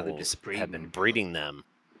Now they're assholes just have breeding been them, breeding them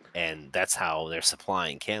and that's how they're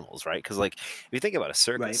supplying camels, right? Because like if you think about a right?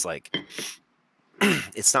 circus, like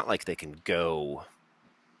it's not like they can go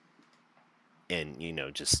and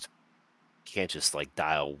just you can't just like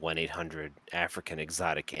dial 1-800 African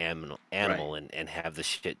exotic Right. animal and have the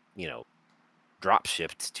shit drop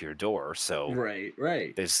shipped to your door. So Right,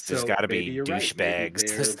 right. there's So got to maybe be you're right. Maybe douchebags.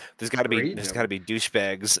 they're breeding There's got to them. be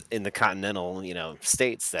douchebags in the continental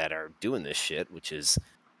states that are doing this shit, which is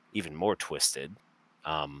even more twisted.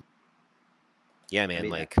 Um, yeah, I man,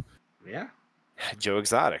 mean, like yeah, Joe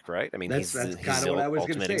Exotic, right? I mean, that's he's kind of what the I was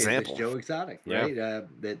gonna ultimate say. Is this example. Joe Exotic, Yeah.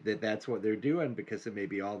 right? That's what they're doing because of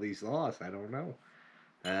maybe all these laws. I don't know.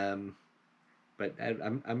 Um, but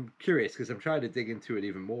I'm curious because I'm trying to dig into it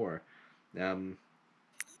even more. Um,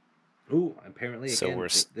 ooh, apparently So again,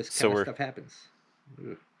 this so kind of we're stuff happens.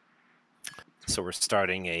 Ooh, so we're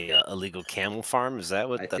starting a illegal camel farm. Is that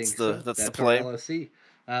what I think so. that's the That's our play? LLC.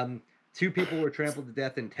 Two people were trampled to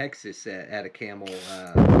death in Texas at a camel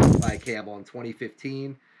by a camel in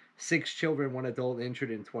 2015. Six children, one adult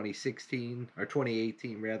injured in 2016 or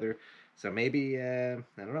 2018 rather. So maybe I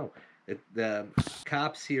don't know. The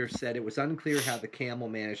cops here said it was unclear how the camel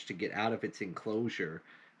managed to get out of its enclosure,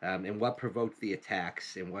 and what provoked the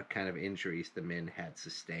attacks and what kind of injuries the men had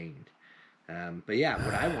sustained. But yeah,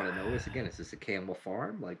 what I want to know is this a camel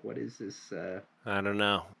farm? Like, what is this? I don't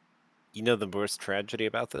know. You know the worst tragedy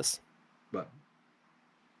about this? But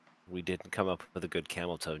We didn't come up with a good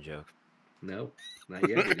camel toe joke. no, not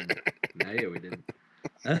yet. We didn't. Not yet. We didn't.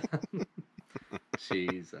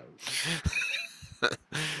 Jeez.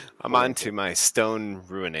 I'm on to Horrible. my Stone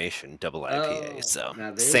Ruination double IPA. Oh, So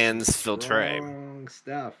now there's some Sans Filtre. strong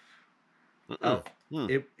stuff. Mm-mm. Oh,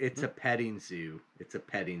 Mm. it's a petting zoo. It's a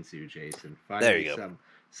petting zoo, Jason. There Finally, you go.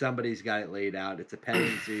 somebody's got it laid out. It's a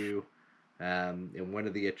petting zoo, and one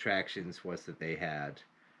of the attractions was that they had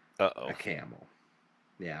a Uh-oh. camel.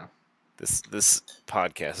 Yeah. This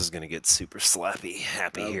podcast is gonna get super slappy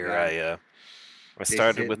happy Oh here. God. I Jason's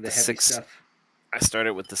started hitting with the the heavy six. stuff. I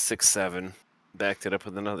started with the 6.7, backed it up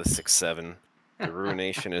with another 6.7. The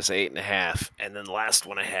Ruination is 8.5, and then the last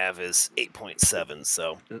one I have is 8.7.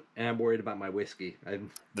 So And I'm worried about my whiskey.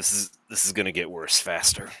 this is gonna get worse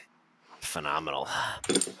faster. Phenomenal.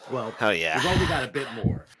 Well, Oh yeah. we've only got a bit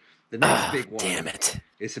more. The next Ah, big damn one it.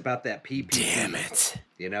 is about that Damn PPP. it.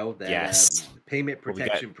 You know that Yes. payment Well, we got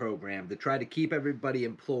protection program to try to keep everybody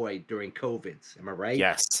employed during COVIDs. Am I right?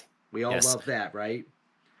 yes. We all Yes. love that, right?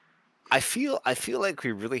 I feel like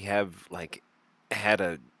we really have like had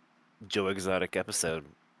a Joe Exotic episode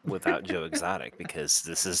without Joe Exotic because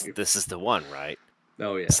this is the one, right?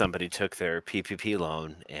 Oh yeah. Somebody took their PPP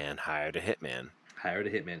loan and hired a hitman. Hired a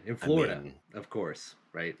hitman in I Florida, mean, of course,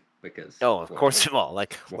 right? Because oh, of Florida. course, well,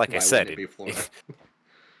 like I Why wouldn't said, it be Florida?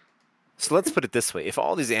 so let's put it this way: if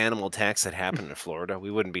all these animal attacks had happened in Florida,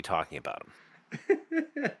 we wouldn't be talking about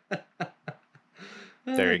them.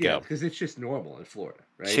 There you Yeah, go. because it's just normal in Florida,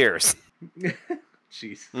 right? Cheers.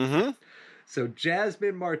 Jesus. Mm-hmm. So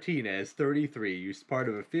Jasmine Martinez, 33, used part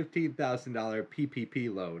of a $15,000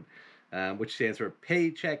 PPP loan, which stands for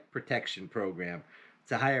Paycheck Protection Program,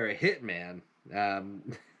 to hire a hitman um,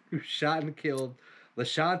 who shot and killed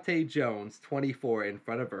LaShante Jones, 24, in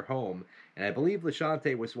front of her home. And I believe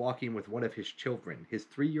LaShante was walking with one of his children, his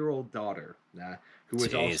 3-year-old daughter, who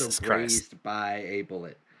was also Jesus Christ. grazed by a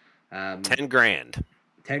bullet. Um, 10 grand.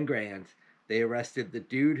 10 grand. They arrested the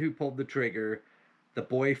dude who pulled the trigger, the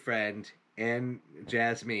boyfriend, and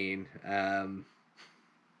Jasmine.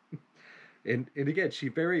 And again, she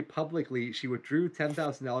very publicly she withdrew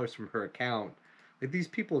 $10,000 from her account. Like, these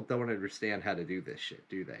people don't understand how to do this shit,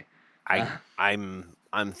 do they? I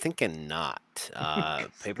I'm thinking not. Paper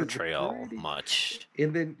Because it's trail pretty. much.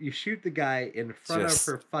 And then you shoot the guy in It's front of just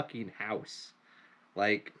her fucking house.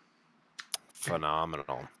 Like,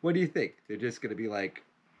 phenomenal. what do you think? They're just gonna be like,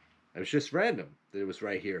 it was just random that it was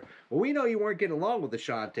right here. Well, we know you weren't getting along with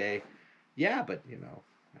Ashante. Yeah, but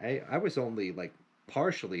I was only like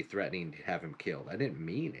partially threatening to have him killed. I didn't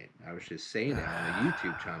mean it. I was just saying it on a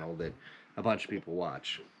YouTube channel that a bunch of people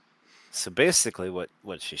watch. So basically, what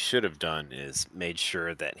she should have done is made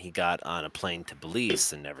sure that he got on a plane to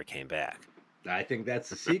Belize and never came back. I think that's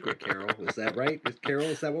the secret, Carol. Is that right? Carol,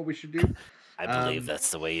 is that what we should do? I believe Um,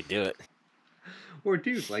 that's the way you do it. or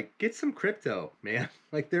dude, like, get some crypto, man.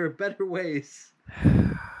 Like, there are better ways.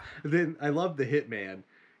 Then I love the hitman.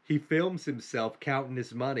 He films himself counting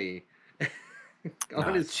his money on Oh,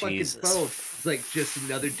 his fucking Jesus. phone. It's like, just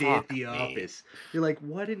another day at Fuck the me. office. You're like,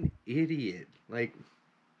 what an idiot. Like,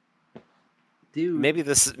 dude. Maybe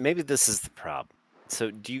this is the problem.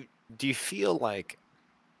 So do you feel like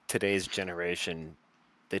today's generation,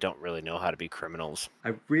 they don't really know how to be criminals?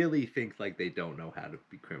 I really think like they don't know how to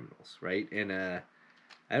be criminals, right? And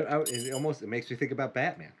it makes me think about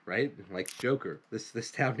Batman, right? Like Joker.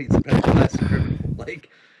 This town needs a better class of criminal. Like,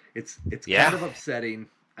 it's kind Yeah. of upsetting.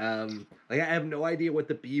 Like, I have no idea what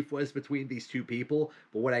the beef was between these two people,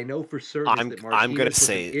 but what I know for certain is that I'm gonna Martinez was an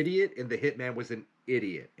say idiot and the hitman was an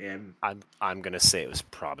idiot. And I'm gonna say it was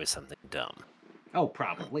probably something dumb. oh,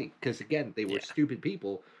 probably because again they were Yeah. stupid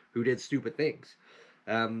people who did stupid things.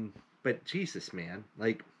 But Jesus, man,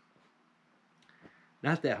 like,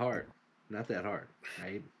 not that hard, not that hard,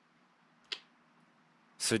 right?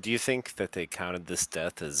 So do you think that they counted this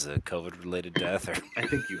death as a COVID related death, or I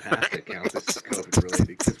think you have to count this as COVID related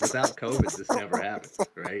because without COVID, this never happens,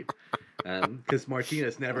 right? Because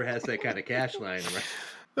Martinez never has that kind of cash line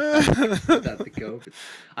without the COVID.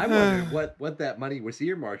 I wonder what that money was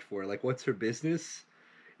earmarked for. Like, what's her business,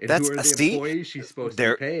 and who that's are the see employees she's supposed to be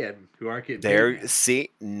there paying who aren't getting paid there now? see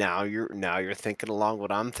now you're thinking along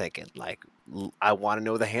what I'm thinking. Like I want to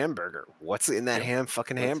know the hamburger. What's in that Yep.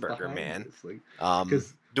 fucking What's hamburger, behind man? this? Like, Um, because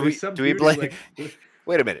do there's we some do we dude who blame? like.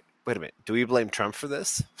 Wait a minute. Wait a minute. Do we blame Trump for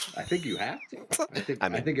this? I think you have to. I think I I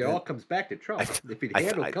think mean, it all comes back to Trump. If he'd I,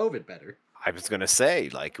 handled I, COVID better. I was gonna say,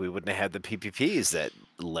 like, we wouldn't have had the PPPs that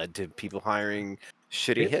led to people hiring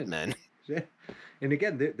shitty Hitmen. hitmen. Yeah. And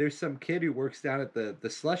again, there's some kid who works down at the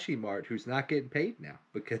slushy mart who's not getting paid now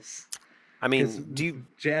because I mean, do you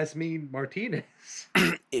Jasmine Martinez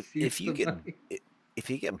if used you the get money. if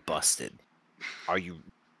you get busted, are you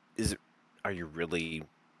is it are you really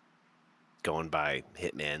going by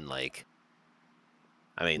hitman? Like,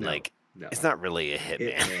 I mean, No, like, no. it's not really a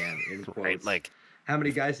hitman, Hitman in right? quotes. Like, How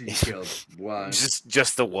many guys did you kill? One.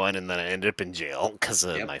 just the one, and then I ended up in jail because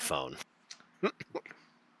of Yep. my phone.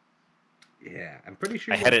 Yeah, I'm pretty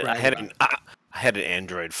sure I you had don't it. brag about it. I had an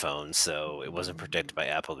Android phone, so it wasn't protected by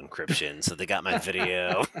Apple encryption. So they got my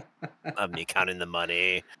video of me counting the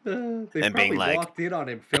money They and probably being like, walked in on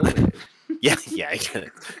him filming it. "Yeah, yeah, I get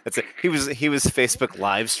it." That's it. He was Facebook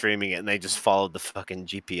live streaming it, and they just followed the fucking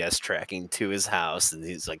GPS tracking to his house. And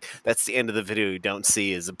he's like, "That's the end of the video. You don't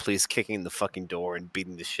see is the police kicking the fucking door and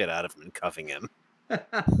beating the shit out of him and cuffing him."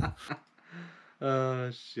 Oh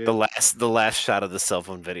shit. The last shot of the cell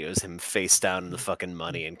phone video is him face down in the fucking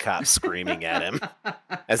money and cops screaming at him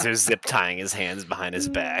as they're zip tying his hands behind his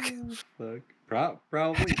back. Fuck.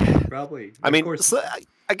 Probably. I Of mean, course. so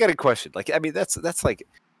I got a question. Like, I mean, that's like,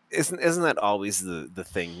 isn't that always the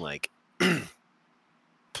thing? Like,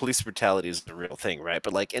 police brutality is the real thing, right?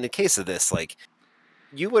 But like in a case of this, like,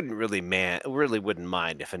 you wouldn't really wouldn't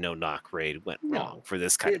mind if a no knock raid went No. wrong for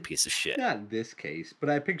this kind of piece of shit. Not in this case, but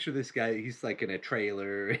I picture this guy. He's like in a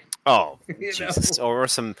trailer. Oh, You Jesus! know? Or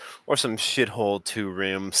some shithole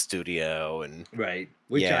 2-room studio, and Right.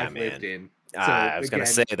 Which yeah, I've lived man. in. So I was gonna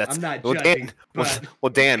say again, that's I'm not well, Dan. judging, but Well,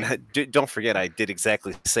 Dan, don't forget I did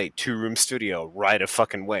exactly say 2-room studio right a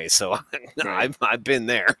fucking way. So right. I've been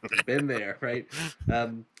there. Been there, right?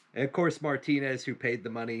 And of course, Martinez, who paid the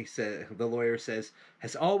money, the lawyer says,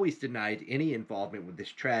 has always denied any involvement with this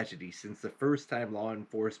tragedy since the first time law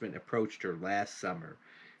enforcement approached her last summer.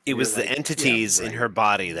 It And you're was the like, yeah, entities in right. her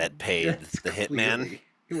body that paid That's the hitman. clearly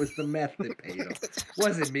it was the meth that paid him.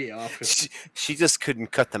 Wasn't me, officer. She just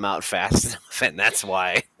couldn't cut them out fast enough, and that's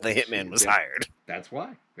why the hitman was Yep, hired. that's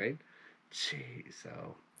why, right? Jeez,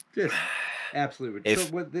 so just absolutely. So If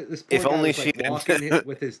what? This poor if guy only was she like walking had.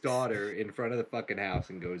 with his daughter in front of the fucking house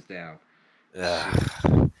and goes down. Shit.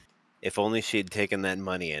 If only she had taken that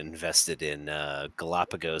money and invested in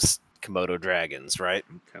Galapagos Komodo dragons, right?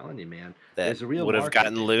 I'm telling you, man. That There's a real would have market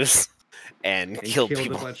gotten loose and and killed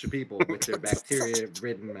killed a people. bunch of people with their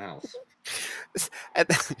bacteria-ridden mouths.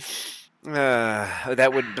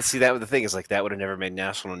 That would, but see, that the thing is like that would have never made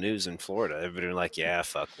national news in Florida. Everybody would be like, yeah,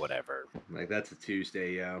 fuck, whatever. Like that's a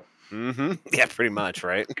Tuesday, yo. Yeah, pretty much,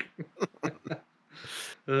 right?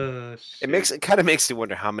 Shit. It kind of makes you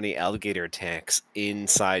wonder how many alligator attacks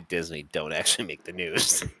inside Disney don't actually make the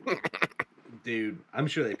news. Dude, I'm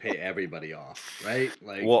sure they pay everybody off, right?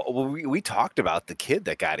 Like, Well, we talked about the kid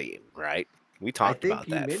that got eaten, right? We I talked think about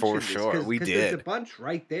you that for mentioned this sure. We because there's a did. bunch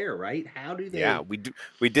right there, right? How do Yeah, they? we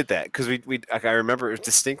did that because we like, I remember it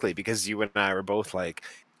distinctly because you and I were both like,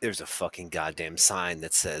 "There's a fucking goddamn sign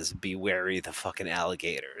that says be wary the fucking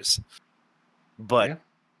alligators." But Yeah,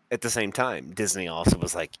 at the same time, Disney also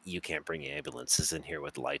was like, "You can't bring ambulances in here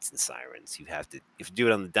with lights and sirens. You do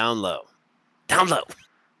it on the down low, down low."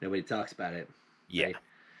 nobody talks about it, Yeah, right?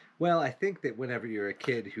 Well, I think that whenever you're a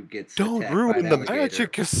kid who gets don't attacked by an ruin the alligator,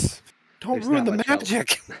 magic. Don't there's ruin not the much help.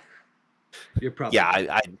 magic. You're probably Yeah, right.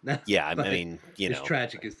 I But mean, as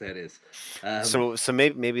tragic as that is, so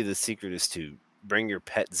maybe the secret is to bring your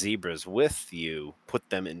pet zebras with you, put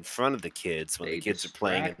them in front of the kids when the they kids are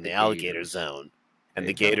playing in distract the the alligator gators. zone, and There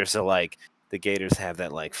the you go. gators are like the gators have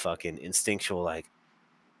that like fucking instinctual like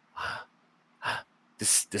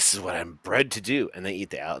this is what I'm bred to do, and they eat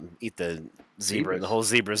the zebra, and the Zebras. whole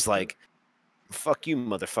zebra's like, fuck you,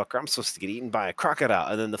 motherfucker, I'm supposed to get eaten by a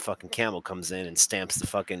crocodile, and then the fucking camel comes in and stamps the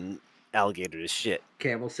fucking alligator to shit.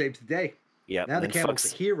 Camel saves the day. Yep, Now and the then camel's the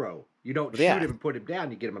fucks. hero. You don't shoot Yeah, him and put him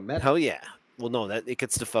down. You get him a medal. hell yeah. Well, no, that it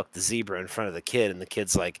gets to fuck the zebra in front of the kid, and the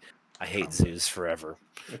kid's like, "I hate Trauma. zoos forever."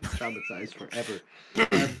 Traumatized forever.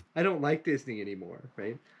 I don't like Disney anymore,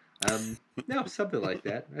 right? No, something like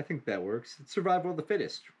that. I think that works. It's survival of the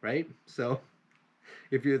fittest, right? So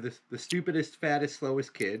if you're the stupidest, fattest,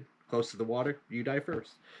 slowest kid close to the water, you die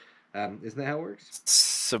first. Isn't that how it works?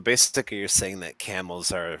 So basically, you're saying that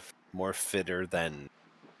camels are more fitter than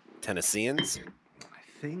Tennesseans? I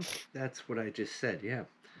think that's what I just said. Yeah.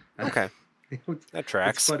 Okay, It's, that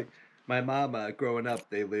it's tracks. funny. My mom, growing up,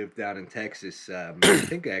 they lived down in Texas. I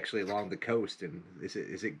think actually along the coast. And is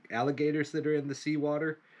it alligators that are in the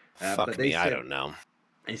seawater? But Fuck me, I don't know.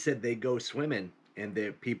 they said they go swimming and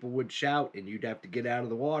the people would shout and you'd have to get out of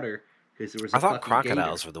the water because there was I a thought fucking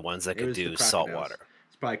gator. crocodiles were the ones that It could was the do crocodiles. saltwater.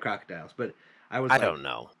 It's probably crocodiles, but I was I like, don't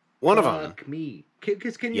know. One of them. fuck me.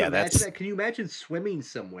 Because can you Yeah, imagine that's. that? Can you imagine swimming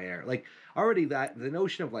somewhere? Like already that the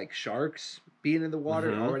notion of like sharks being in the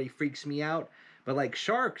water Mm-hmm. already freaks me out. But like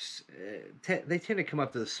sharks, they tend to come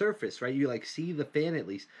up to the surface, right? You like see the fin at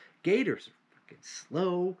least. Gators are fucking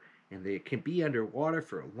slow, and they can be underwater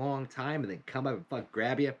for a long time, and then come up and fuck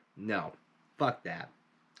grab you. No, fuck that.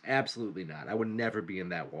 Absolutely not. I would never be in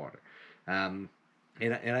that water. Um,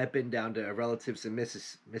 and I've been down to relatives in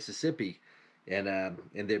Mississippi, and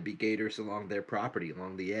there'd be gators along their property,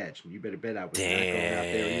 along the edge. And you better bet I was not going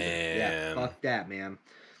out there either. Yeah, Damn. fuck that, man.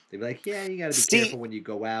 They'd be like, yeah, you got to be See, careful when you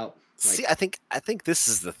go out. see, Like, I think this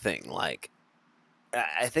is the thing. Like,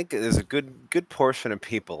 I think there's a good portion of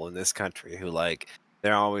people in this country who like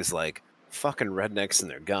they're always like fucking rednecks and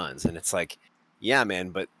their guns, and it's like, yeah,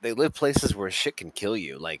 man, but they live places where shit can kill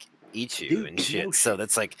you, like eat you dude, and no shit. So shit.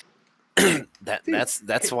 that's like Dude,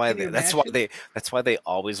 that's why can you that's why imagine? they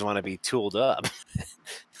always want to be tooled up.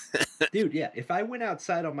 Dude, yeah, if I went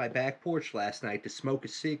outside on my back porch last night to smoke a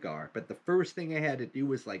cigar, but the first thing I had to do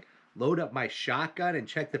was like load up my shotgun and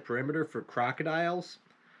check the perimeter for crocodiles,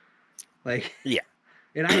 like, Yeah,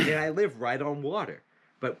 and I live right on water,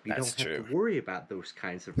 but we that's don't have to true. worry about those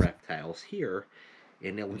kinds of reptiles here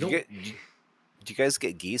in Do you Illinois. get do you guys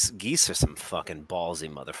get geese? Geese are some fucking ballsy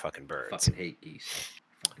motherfucking I birds. fucking hate geese.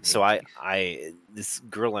 I fucking So hate geese. I this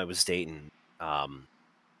girl I was dating,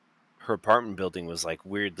 her apartment building was like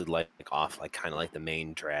weirdly like off like kind of like the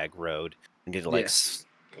main drag road, and did like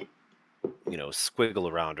Yeah, squiggle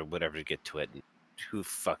around or whatever to get to it. And who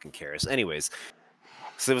fucking cares? Anyways,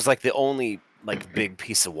 so it was like the only like big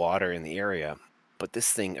piece of water in the area, but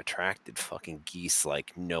this thing attracted fucking geese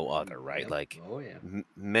like no other, right? Yep. Like Oh yeah.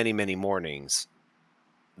 many mornings,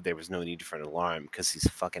 there was no need for an alarm because these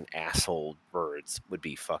fucking asshole birds would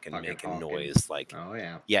be fucking Fucking making hawking. noise like, Oh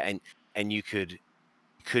yeah. yeah, and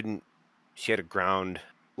couldn't. She had a ground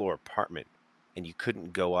floor apartment, and you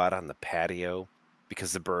couldn't go out on the patio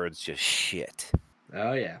because the birds just shit.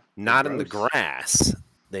 Oh yeah. They're Not in the gross. grass.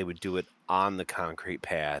 They would do it on the concrete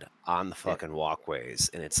pad, on the Yeah. fucking walkways,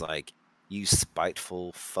 and it's like, you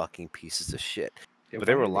spiteful fucking pieces of shit. Yeah. But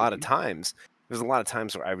there Why were a do they lot of do that? times. There was a lot of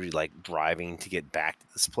times where I would be like driving to get back to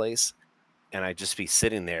this place, and I'd just be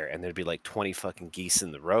sitting there, and there'd be like 20 fucking geese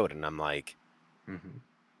in the road, and I'm like, Hmm.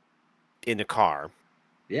 in the car,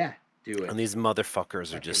 Yeah. Do and it. these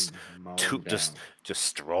motherfuckers are just Fucking mow them down just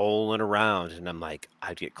strolling around, and I'm like,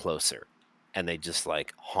 I'd get closer, and they just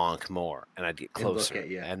like honk more, and I'd get and look closer, at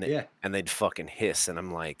you. and Yeah. they'd fucking hiss, and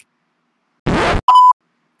I'm like,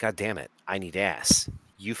 God damn it, I need ass.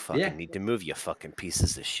 You Yeah. fucking need to move, you fucking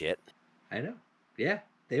pieces of shit. I know. Yeah.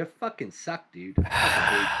 They fucking suck, dude. I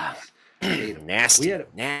fucking hate geese. Hate them. We Nasty, had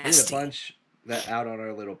we had a nasty. bunch that out on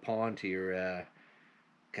our little pond here.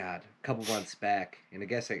 God, a couple months back, and I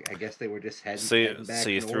guess they were just heading So back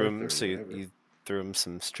you threw north him, or whatever. you threw him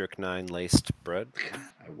some strychnine laced bread. God,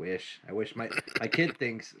 I wish my kid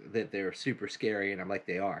thinks that they're super scary, and I'm like,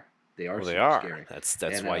 they are. They are Well, they super are. scary. That's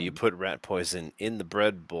And why you put rat poison in the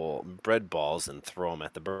bread balls, and throw them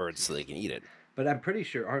at the birds so they can eat it. but I'm pretty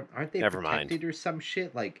sure aren't they Never mind. protected or some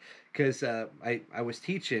shit? Like, because I was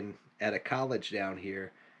teaching at a college down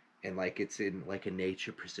here, and like it's in like a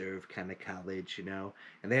nature preserve kind of college, and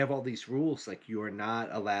they have all these rules like you are not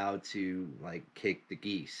allowed to like kick the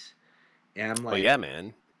geese. And I'm Oh yeah, like,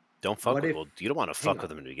 man. Don't fuck what with. if? Well, you don't want to Hang fuck on. with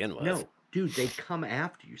them to begin with. No, dude, they come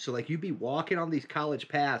after you. So like you'd be walking on these college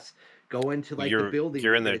paths, go into Well, like the building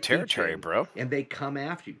you're you're in their gonna teach territory, in, bro. and they come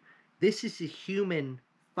after you. This is a human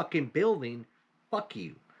fucking building. Fuck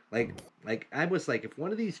you. Like I was like, if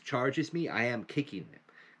one of these charges me, I am kicking them.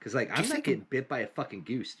 Cause like Do I'm you not think getting bit by a fucking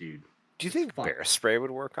goose, dude. Do you It's think bear fucked. spray would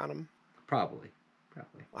work on them? Probably.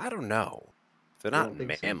 Probably. I don't know. They're You not don't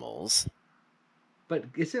think so? mammals. But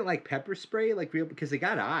isn't it like pepper spray like real because they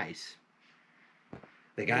got eyes.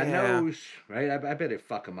 They got a Yeah, nose, right? I bet it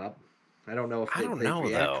fuck them up. I don't know if I don't they'd know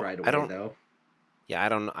react though. right I away don't. though. Yeah, I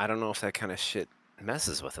don't know if that kind of shit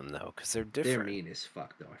messes with them though, because they're They're different. mean as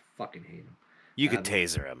fuck though. I fucking hate them. You could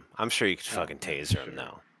taser them. I'm sure you could Oh fucking yeah, taser them sure,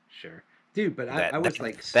 though. sure, dude. But I, That I that was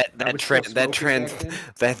like, that I that was still tran that smoking trans back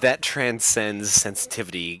then. that transcends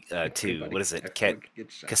sensitivity to Everybody, what is it? everyone could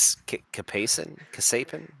get shot.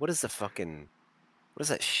 Capsaicin? What is the fucking what is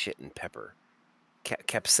that shit in pepper?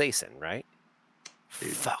 Capsaicin, right?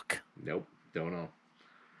 Dude, Fuck. nope, don't know.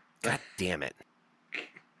 God damn it.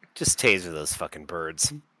 Just taser those fucking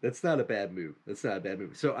birds. That's not a bad move. That's not a bad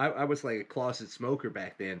move. So I was like a closet smoker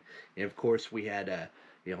back then, and of course we had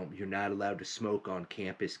you're not allowed to smoke on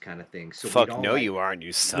campus kind of thing. So we'd Fuck all no, like you aren't,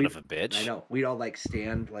 you son we of a I bitch. know we'd all like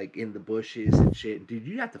stand like in the bushes and shit. And dude,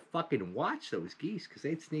 you have to fucking watch those geese because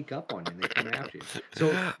they'd sneak up on you and they come after you. So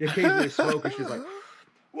occasionally a smoker, she's like,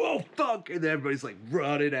 "Whoa, fuck!" and then everybody's like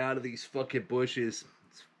running out of these fucking bushes.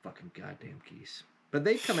 It's fucking goddamn geese. But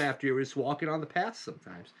they'd come after you. We're just walking on the path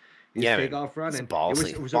sometimes. You just Yeah, take man. off It's running. It was ballsy.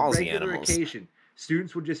 it was a Ballsy regular animals. occasion.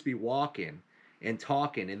 Students would just be walking and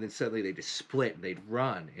talking, and then suddenly they just split and they'd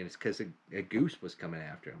run, and it's because a goose was coming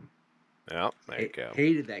after them. Yep, there you go.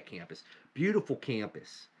 Hated that campus. Beautiful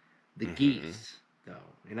campus. The Hmm. geese, though.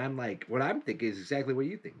 And I'm like, what I'm thinking is exactly what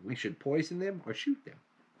you think. We should poison them or shoot them.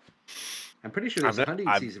 I'm pretty sure there's a hunting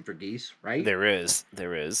I've season for geese, right? there is.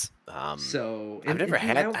 So, and dude,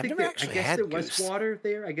 I don't I've think never there. I actually guess there had was goose. water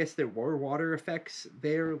there. I guess there were water effects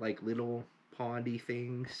there, like little pondy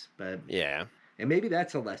things. But Yeah, and maybe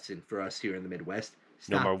that's a lesson for us here in the Midwest.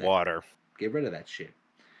 no more Stop that. water. Get rid of that shit.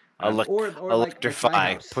 Elect Or like my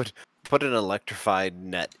electrify. house, Put an electrified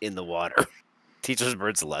net in the water. Teach those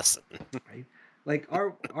birds a lesson. right? Like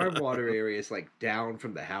our water area is like down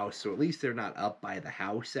from the house, so at least they're not up by the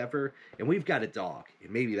house ever. And we've got a dog, and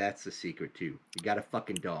maybe that's the secret too. You got a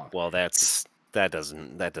fucking dog, Well, that's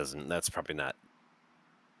probably not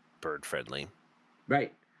bird friendly.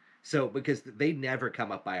 right? So because they never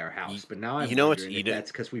come up by our You, house, but now I'm you know what wondering if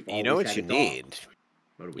that's because we've you know always what had you a dog. need.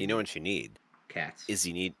 What do we You know need? what you need Cats. is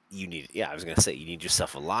yeah, I was gonna say you need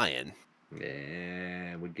yourself a lion,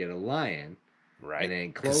 And we get a lion in right? an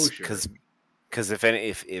enclosure. Because if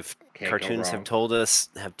Can't go cartoons have wrong.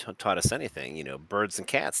 taught us anything, birds and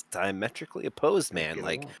cats diametrically opposed, Don't man. get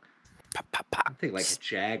Like along. pop, pop, pop. I'm thinking like a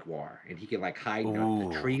jaguar, and he can like hide under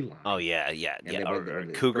the Ooh. tree Oh line, yeah, yeah, and yeah. then Or when a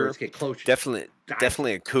the cougar. birds get close, just Definitely, dive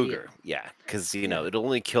definitely a to the tail. cougar. Yeah, because Yeah, it'll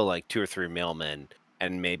only kill like 2 or 3 male men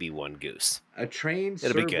and maybe one goose. a trained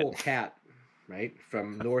It'll be good. serval cat, right,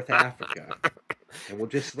 from North Africa, and we'll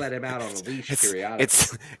just let him out on a leash It's periodically.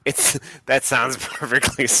 it's it's that sounds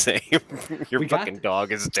perfectly safe. Your We got fucking dog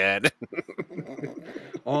this. is dead.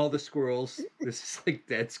 All the squirrels. This is like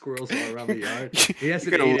dead squirrels all around the yard. He You're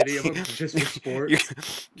hasn't gonna ate any of them just for you're,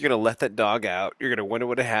 sport. you're gonna let that dog out. You're gonna wonder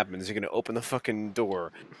what happens. You're gonna open the fucking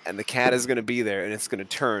door, and the cat is gonna be there, and it's gonna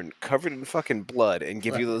turn covered in fucking blood and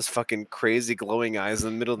give you those fucking crazy glowing eyes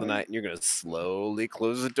in the middle of the night. And you're gonna slowly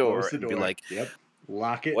close the door Close the and be door. like, Yep.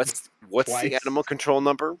 Lock it "What's the twice. animal control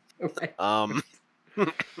number?" Right. Um.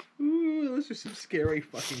 Ooh, those are some scary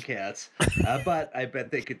fucking cats. But I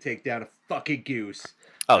bet they could take down a fucking goose.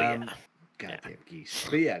 Oh yeah. Yeah. Goddamn geese.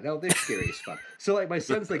 But yeah, no, they're scary as fuck. So like my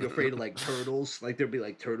son's like afraid of like turtles. Like there'll be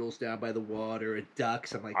like turtles down by the water and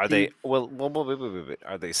ducks. I'm like, Are they dude, wait.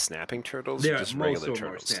 Are they snapping turtles or there just most regular of them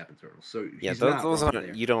are turtles? snapping turtles. So Yeah, he's not those wrong aren't.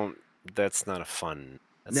 there. You don't. That's not a fun.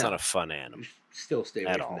 That's not No, a fun animal you should still stay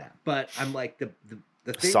away at from all. that. But I'm like the thing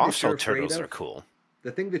that you're Soft-shell afraid turtles of. are cool.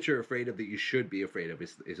 The thing that you're afraid of that you should be afraid of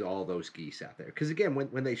is all those geese out there. Because again,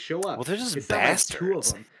 when they show Well, up, they're just it's not like two of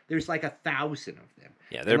bastards. them. There's like 1,000 of them,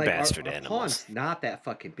 Yeah, and they're like bastard our animals. pond's not that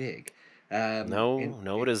fucking big. No,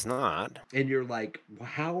 no, it is not. And you're like, well,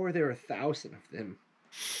 how are there 1,000 of them?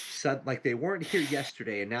 So, like they weren't here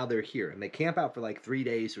yesterday, and now they're here, and they camp out for like 3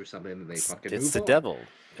 days or something, and they fucking It's move the on. devil.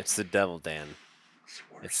 It's the devil, Dan. It's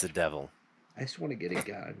It's the worst. devil. I just want to get a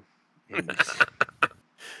gun and just,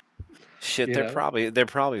 Shit, you know, they're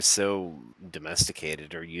probably so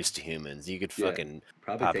domesticated or used to humans. You could yeah, fucking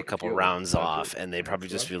probably pop a take a couple few of them. rounds That's off, and they'd probably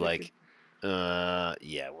what just I'm be thinking. like,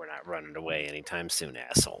 yeah, we're not running away anytime soon,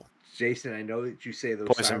 asshole." Jason, I know that you say those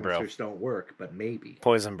Poison, bro. silencers don't work, but maybe.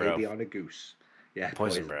 Poison, bro. Maybe on a goose. Yeah,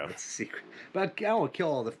 Poison, poison. bro. That's the secret. But I will kill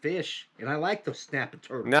all the fish, and I like those snapping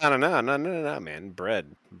No, turtles. no, no, no, no, no, no, man. Bread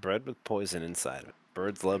with poison inside of it.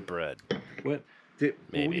 Birds love bread. What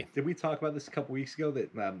Maybe. did we talk about this a couple weeks ago?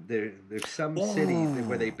 That there's some city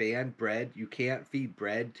where they Oh. banned bread. You can't feed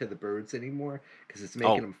bread to the birds anymore because it's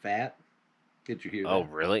making Oh. them fat. Did you hear Oh,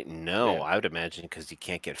 that? really? No, Yeah, I would imagine because you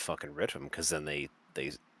can't get fucking rid of them because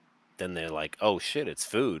then they're like, oh shit, it's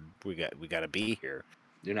food. We got to be here.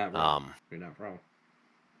 you're not wrong. Um, You're not wrong.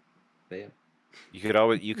 Bam. you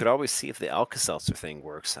could always see if the Alka-Seltzer thing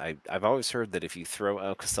works. I've always heard that if you throw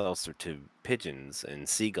Alka-Seltzer to pigeons and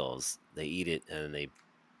seagulls, they eat it and they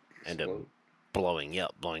end up Explode. blowing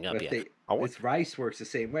up. But if Yeah. they, this rice works the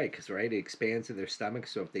same way because right, it expands in their stomach.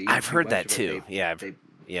 So if they eat I've too heard much that of it, too. Yeah, they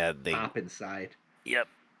they. pop inside. Yep,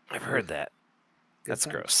 I've Ugh, heard that. good That's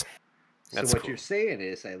times. gross. So That's what cool. you're saying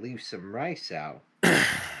is I leave some rice out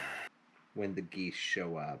when the geese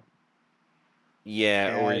show up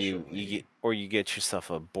Yeah, casually. or you get yourself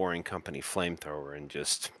a boring company flamethrower and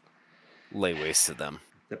just lay waste to them.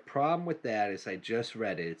 The problem with that is I just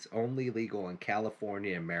read it. It's only legal in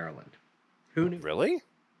California and Maryland. Who knew? Really?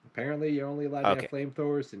 Apparently, you're only allowed to have Okay.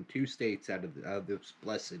 flamethrowers in 2 states out of this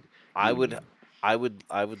blessed I would union.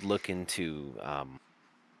 I would look into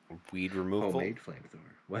weed removal. Homemade flamethrower.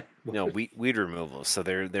 What? No, What? weed removal. So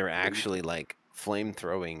they're Weed? actually like flame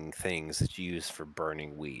throwing things that you use for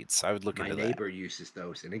burning weeds. So I would look My into that. neighbor uses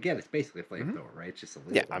those, and again, it's basically a Hmm. flamethrower, right? It's just a Yeah,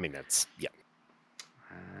 little I one. mean that's yeah.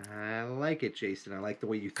 I like it, Jason. I like the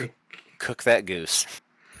way you think. Cook that goose.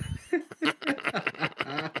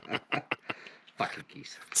 Fucking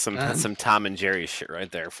geese. Some Tom and Jerry shit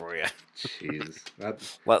right there for you. Jesus.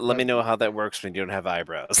 Let me know how that works when you don't have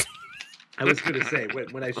eyebrows. I was gonna say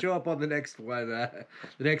when I show up on the next one, the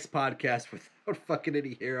next podcast without fucking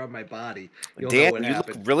any hair on my body, you'll know Dan, what you look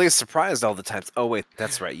happened. really surprised all the time. Oh wait,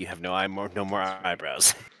 that's right. You have no more That's right.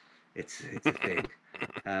 eyebrows. It's a thing.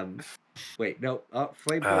 Um, wait, no.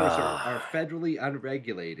 Flamethrowers are Ah, federally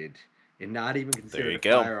unregulated and not even there considered you a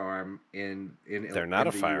go. firearm in They're not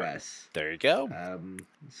a the fire. U.S. There you go.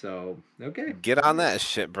 So okay, Get all on right. that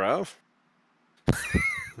shit, bro.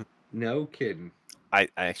 No kidding. I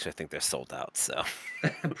actually think they're sold out. So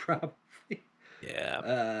Probably.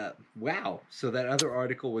 yeah, Wow. So that other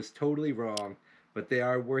article was totally wrong, but they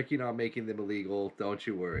are working on making them illegal. Don't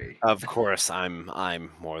you worry. of course I'm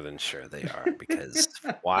more than sure they are because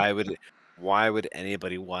why would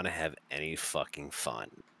anybody want to have any fucking fun?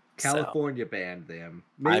 So California banned them.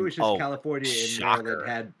 Maybe it I'm was just California and Maryland shocker.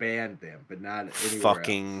 had banned them, but not anywhere else.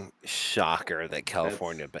 Fucking shocker that That's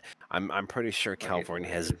California, but I'm pretty sure fucking California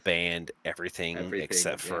has hilarious. banned everything Everything,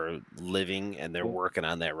 except yeah. for living, and they're Well, working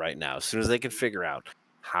on that right now. As soon as they can figure out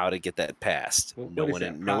how to get that passed. What is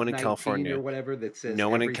that? No Prop one in 19 or California, whatever that says no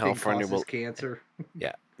one in everything California causes will, cancer?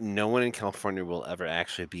 yeah, no one in California will ever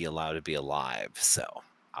actually be allowed to be alive. So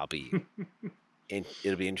I'll be,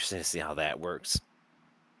 it'll be interesting to see how that works.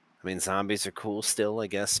 I mean, zombies are cool still, I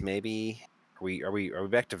guess. Maybe are we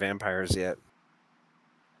back to vampires yet?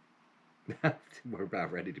 We're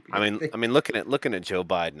about ready to be, I I mean, think. looking at Joe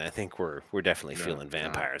Biden, I think we're definitely No, feeling God,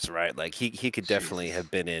 vampires, right? Like he could definitely Jesus.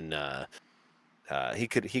 have been in. He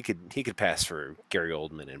could pass for Gary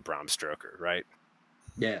Oldman and Bram Stoker, right?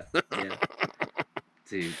 Yeah, yeah.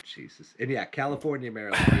 Dude, Jesus. And yeah, California and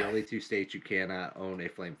Maryland, the only two states you cannot own a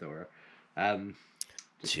flamethrower. Um,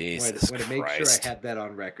 just Jesus wanted to make sure I Christ! had that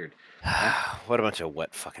on record. Uh, What a bunch of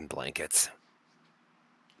wet fucking blankets.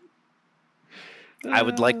 uh, I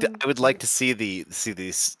would like to see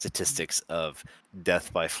these statistics of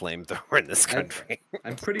death by flamethrower in this I, country.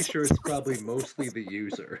 I'm pretty sure it's probably mostly the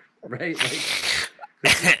user, right? Like,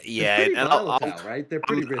 because they're Yeah, pretty and volatile, right? They're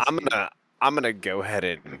pretty I'm risky. I'm gonna go ahead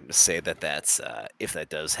and say that that's if that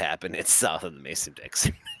does happen, it's south of the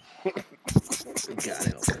Mason-Dixon. God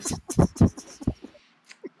help us.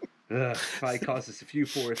 Probably causes a few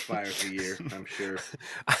forest fires a year, I'm sure.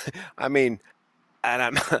 I mean, and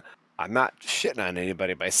I'm I'm not shitting on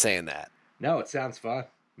anybody by saying that, No, it sounds fun.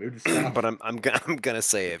 Move to but South. I'm gonna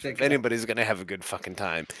say if Check it out. anybody's gonna have a good fucking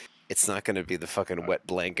time, it's not gonna be the fucking Uh, wet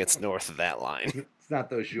blankets north of that line. it's not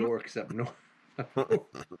those Yorks up north.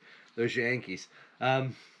 Those Yankees.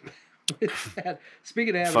 Um, with that,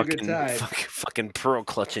 speaking of having a good time, Fucking pearl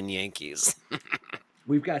clutching Yankees.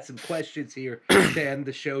 we've got some questions here to end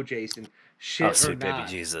the show, Jason. Oh, Shit or sweet baby not?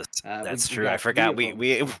 Jesus. We That's we true. I got three forgot of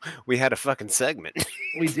them. we had a fucking segment.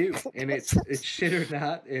 We do, and it's shit or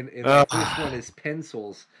not. And the first one Ugh. is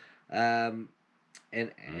pencils. Um,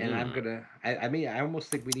 and I'm Mm. gonna. I mean, I almost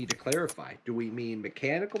think we need to clarify. Do we mean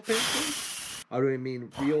mechanical pencils, or do we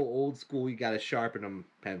mean real old school? You got to sharpen them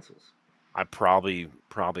pencils. I probably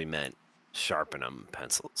meant sharpen them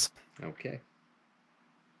pencils. Okay.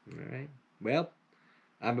 All right. Well,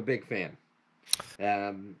 I'm a big fan.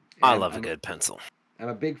 And I love a good pencil. I'm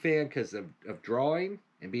a big fan because of drawing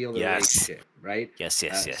and being able to erase Yes. shit, right? Yes,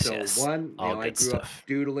 yes, yes, So yes. one, All I good grew up stuff.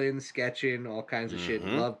 doodling, sketching, all kinds of shit.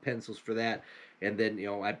 Mm-hmm. Love pencils for that. And then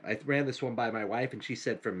I ran this one by my wife, and she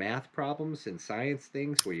said for math problems and science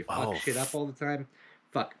things where you fuck Oh, shit up all the time,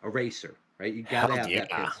 fuck eraser, right? You got to hell have that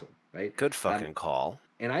yeah. pencil, right? Good Um, fucking call.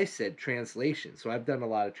 and I said translation. So I've done a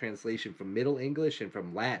lot of translation from Middle English and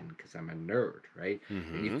from Latin because I'm a nerd, right?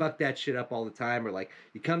 And you Mm-hmm. fuck that shit up all the time, or like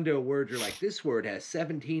you come to a word, you're like, this word has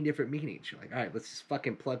 17 different meanings. You're like, all right, let's just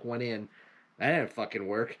fucking plug one in. That didn't fucking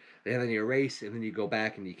work. And then you erase, and then you go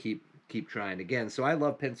back and you keep trying again. So I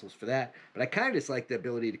love pencils for that, but I kind of just like the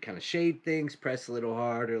ability to kind of shade things, press a little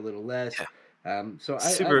harder, a little less. Yeah. So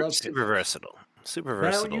I Super love super pencils, versatile. Super but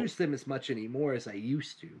I don't versatile. use them as much anymore as I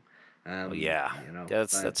used to. Oh yeah. But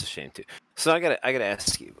That's a shame too. So I gotta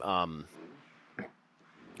ask you,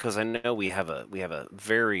 because I know we have a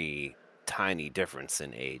very tiny difference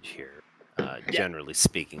in age here, yeah, generally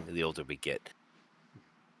speaking, the older we get.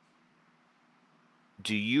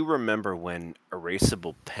 Do you remember when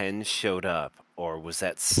erasable pens showed up, or was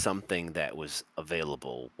that something that was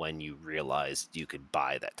available when you realized you could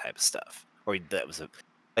buy that type of stuff? Or that was a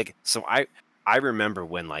like so I remember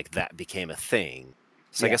when like that became a thing.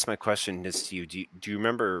 So I yeah. guess my question is to you, do you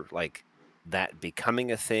remember like that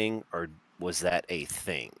becoming a thing, or was that a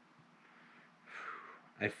thing?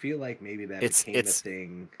 I feel like maybe that It's became a it's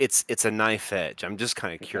thing. it's a knife edge. I'm just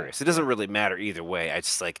kind of Okay, curious. It yeah. doesn't really matter either way. I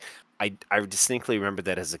just like I distinctly remember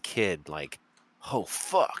that as a kid, like, oh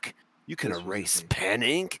fuck, you can This was the erase thing. pen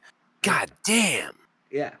ink. I God damn.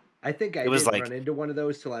 Yeah, I think I It was didn't run like into one of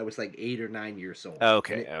those till I was like 8 or 9 years old, and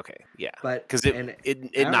okay, it. okay, yeah, But because and it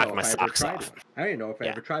I don't knocked know my if I ever socks tried off. one. I don't even know if I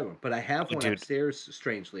Yeah. ever tried one, but I have Oh, one dude. upstairs.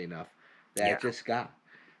 Strangely enough, that I Yeah. just got.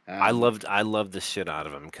 I Um, loved I loved the shit out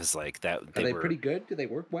of them because like that are they they were pretty good? Do they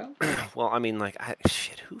work well? well. I mean, like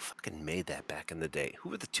shit. Who fucking made that back in the day? Who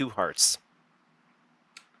were the two hearts?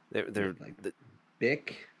 Like The,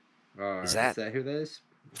 Bic, is or is that that who that is?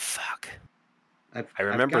 fuck? I I've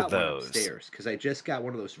remember got one those. upstairs because I just got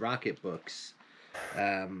one of those Rocket books.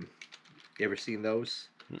 Um, you ever seen those?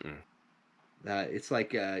 Mm-mm. It's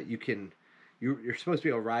like you're supposed to be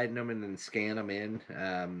able to ride in them and then scan them in.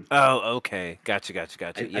 Oh, okay. Gotcha, gotcha,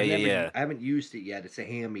 gotcha. Yeah, I've yeah, never yeah. I haven't used it yet. It's a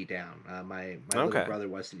hand me down. My little Okay. brother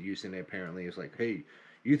wasn't using it apparently. He was like, "Hey,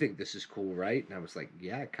 you think this is cool, right?" And I was like,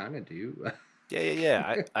 "Yeah, I kind of do." Yeah,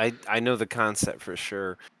 yeah, yeah. I know the concept for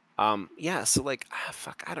sure. Yeah, so like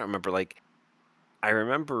fuck, I don't remember I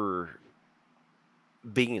remember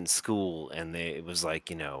being in school and it was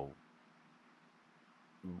like,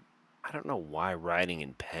 I don't know why writing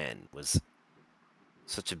in pen was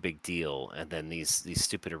such a big deal, and then these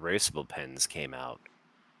stupid erasable pens came out.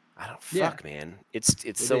 I don't Yeah. fuck, man. It's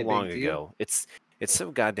Were so they a long big deal? ago. It's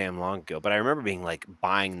so goddamn long ago. But I remember being like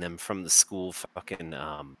buying them from the school fucking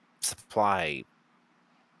supply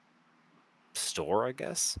store, I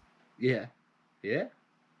guess. Yeah. Yeah.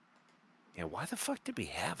 Yeah, why the fuck did we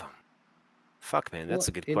have them? Fuck, man, that's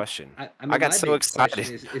Well, a good question. I I mean, got my so big question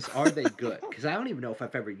excited. is are they good? Because I don't even know if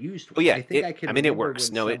I've ever used Oh one. yeah, I think I I can mean, it remember works.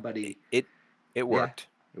 when No, somebody, it yeah, worked.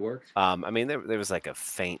 it worked. I mean, there was like a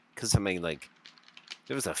faint, because I mean, like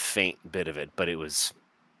there was a faint bit of it, but it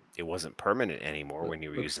wasn't permanent anymore when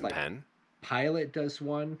you were Looks using like pen. Pilot does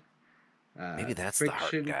one. Maybe that's the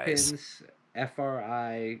heart Friction guys. pins, Pilot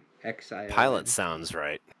FRIXION. sounds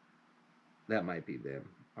right. That might be them.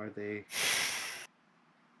 Are they?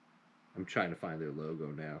 I'm trying to find their logo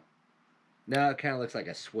now. No, it kind of looks like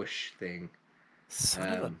a swoosh thing.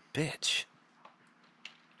 Son of a Um, bitch.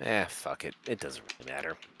 Fuck it. It doesn't really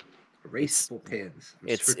matter. It's Erasable pins. I'm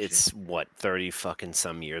it's searching. it's what 30 fucking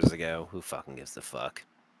some years ago. Who fucking gives a fuck?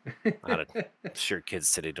 I'm sure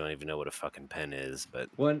kids today don't even know what a fucking pen is, but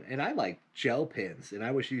One, and I like gel pens, and I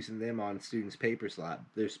was using them on students' papers a lot.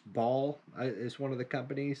 There's Ball is one of the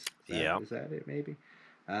companies. yeah. Is that it? Maybe.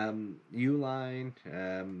 Uline.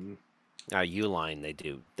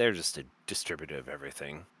 Uline they're just a distributor of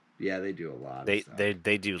everything. Yeah, they do a lot of They stuff. they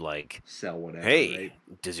they do like, Sell whatever, hey,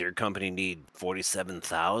 right? does your company need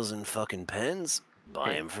 47,000 fucking pens?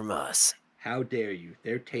 Buy Hey, them from us. how dare you?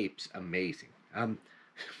 Their tape's amazing.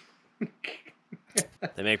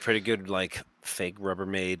 They make pretty good like fake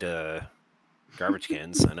Rubbermaid garbage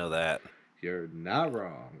cans. I know that. You're not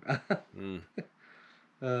wrong.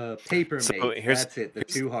 Mm. Paper So Mate. That's it. The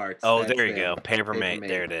here's two hearts. oh, That's there you them. go. Paper Papermate.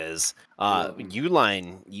 There Mate. it is. Love them.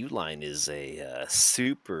 Uline is a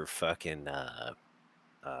super fucking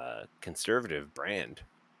conservative brand.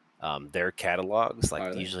 Their catalogs, like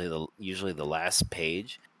Are they? usually the last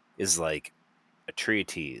page is like a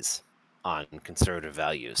treatise on conservative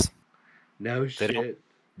values. No They don't shit.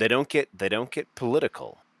 they don't get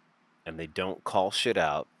political, and they don't call shit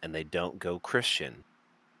out, and they don't go Christian.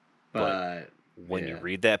 But But when you yeah.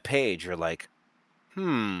 read that page, you're like,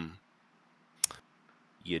 hmm,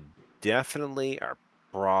 you definitely are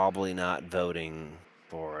probably not voting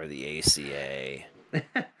for the ACA,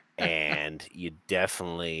 and you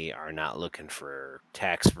definitely are not looking for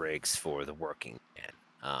tax breaks for the working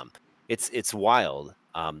man. It's wild.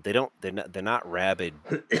 They're not rabid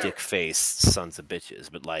dick faced sons of bitches,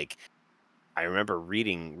 but like I remember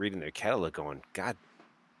reading their catalog, going, God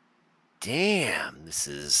damn, this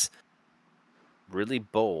is really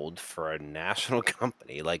bold for a national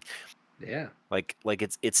company. Yeah.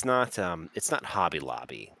 It's not Hobby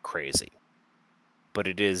Lobby crazy, but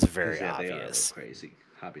it is Because very yeah, they are a little obvious. crazy.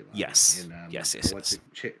 Hobby Lobby. Yes, And yes, yes, what's yes.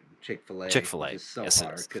 it? Chick Fil A, which Chick-fil-A, is so yes, it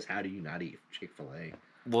hard. is. Because how do you not eat Chick Fil A?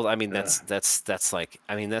 Well, I mean that's like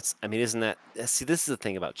I mean isn't that see this is the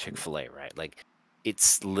thing about Chick-fil-A, right? Like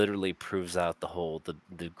it's literally proves out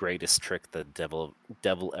the greatest trick the devil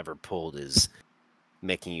ever pulled is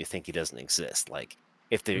making you think he doesn't exist. Like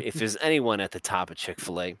if there's anyone at the top of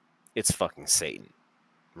Chick-fil-A, it's fucking Satan,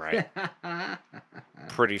 right?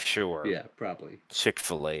 Pretty sure Yeah, probably.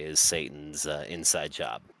 Chick-fil-A is Satan's inside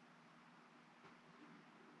job.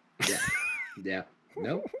 Yeah. Yeah.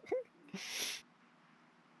 Nope.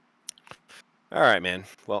 All right, man.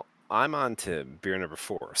 Well, I'm on to beer number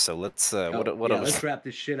 4. So let's Oh, what yeah, else? let's wrap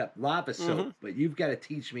this shit up. Lava soap, Mhm. but you've got to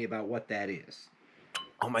teach me about what that is.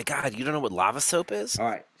 Oh my God, you don't know what lava soap is? All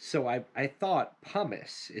right, so I thought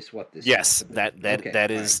pumice is what this must Yes, have been. Okay,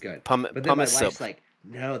 that all right, is good. But then my pumice wife's soap. like,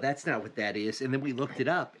 "No, that's not what that is." And then we looked it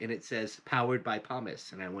up, and it says powered by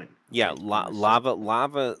pumice, and I went, Yeah, "Okay, pumice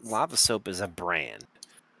soap." lava soap is a brand,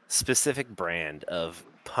 specific brand of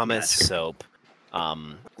pumice Gotcha. soap.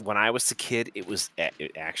 When I was a kid,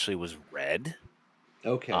 it actually was red.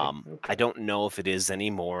 Okay, I okay. don't know if it is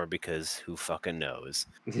anymore because who fucking knows?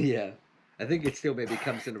 Yeah, I think it still maybe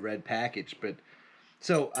comes in a red package, but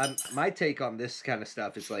so my take on this kind of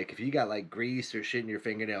stuff is like if you got like grease or shit in your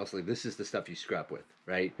fingernails, like this is the stuff you scrub with,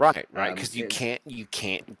 right? Right, right. Because And you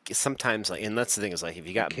can't sometimes like, and that's the thing is like if you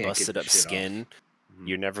you got can't get busted the up shit off. skin, Mhm.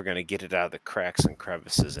 you're never gonna get it out of the cracks and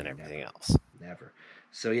crevices and everything Never, else. never.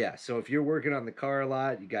 So yeah, so if you're working on the car a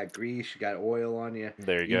lot, you got grease, you got oil on you,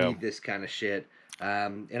 There you you go. need this kind of shit.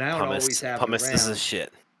 And I don't always have it Pumice is a around.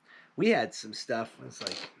 shit. We had some stuff.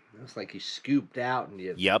 It was like you scooped out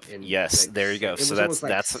Yep. and Yes. like There you go. it So was almost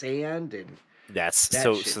like sand and that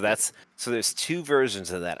shit. so there's two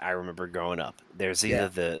versions of that I remember growing up. There's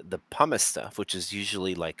either Yeah, the pumice stuff, which is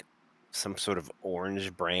usually like some sort of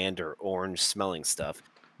orange brand or orange smelling stuff,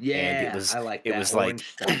 and Yeah, I like it that was like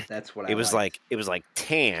orange stuff. That's what I it liked. was like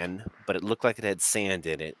tan, but it looked like it had sand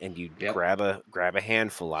in it, and you'd Yep. grab a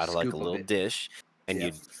handful out of like a Scoop of little it. dish, and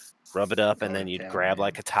Yep. you'd rub it up, and Go to then you'd town, grab man.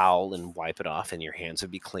 like a towel and wipe it off, and your hands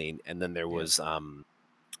would be clean. And then there Yep. was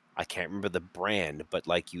I can't remember the brand, but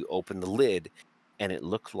like you open the lid, and it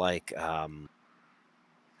looked like a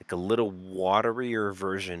little waterier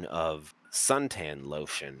version of suntan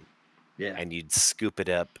lotion, Yeah. and you'd scoop it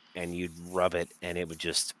up and you'd rub it, and it would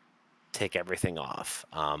just take everything off.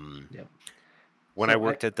 Yep. When I So I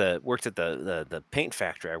worked at the paint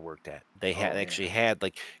factory I worked at, oh they man. actually had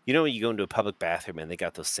like, you know when you go into a public bathroom and they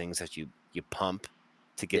got those things that you pump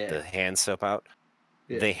to get Yeah. the hand soap out.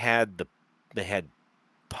 Yeah. They had they had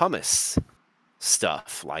pumice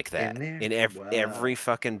stuff like In that there? in every Wow.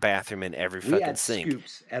 fucking bathroom and every We fucking had sink.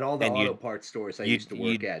 scoops at all the And auto parts stores I used to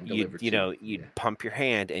work at and deliver to. you'd Yeah. pump your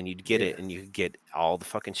hand and you'd get Yeah. it, and you could get all the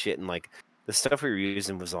fucking shit. And like the stuff we were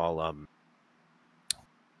using was all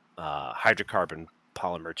hydrocarbon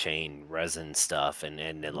polymer chain resin stuff, and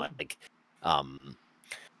then Oh, like um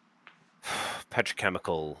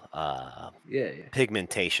petrochemical yeah, yeah.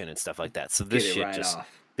 pigmentation and stuff like that. So Get it right off.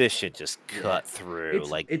 this shit just Yeah. cut through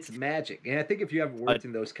like It's magic. And I think if you haven't a worked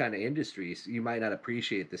in those kind of industries, you might not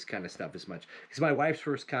appreciate this kind of stuff as much. Because my wife's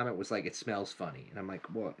first comment was like, "It smells funny," and I'm like,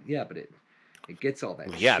 "Well, yeah, but it gets all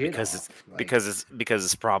that yeah, shit off." Like because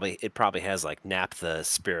it's probably it probably has like naphtha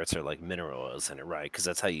spirits or like mineral oils in it, right? Because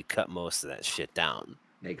that's how you cut most of that shit down.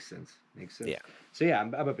 makes sense. Makes sense. Yeah. So yeah,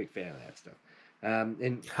 I'm a big fan of that stuff. Hell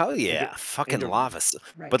And yeah, fucking to lava,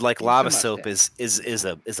 right, but like it's a lava must soap have.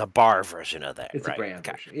 is a bar version of that, It's a right? brand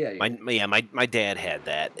Okay. version. Yeah, yeah, My dad had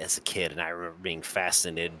that as a kid, and I remember being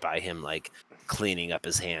fascinated by him like cleaning up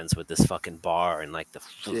his hands with this fucking bar and like the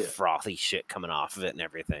yeah. frothy shit coming off of it and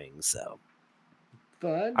everything. So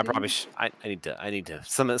Fun, I probably dude. I need to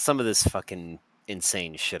some of this fucking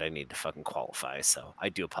insane shit I need to fucking qualify. So I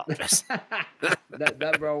do apologize.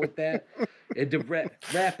 Nothing wrong with that. And to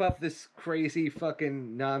wrap up this crazy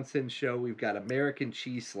fucking nonsense show, we've got American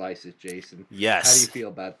cheese slices, Jason. How do you Yes. feel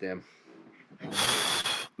about them?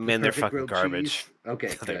 The Man, they're perfect fucking grilled cheese. garbage. Okay,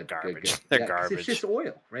 They're good, good, good. garbage. They're Yeah, because it's garbage. just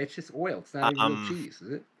oil, right? It's just oil. It's not even real Um, cheese,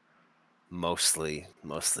 is it? mostly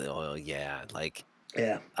oil. Yeah, like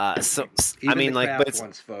Yeah. I Even the mean, like, craft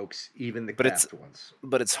ones, folks. Even the but it's craft ones.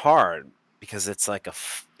 but it's hard because it's like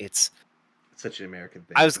it's. It's such an American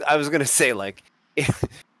thing. I was gonna say like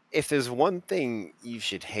if there's one thing you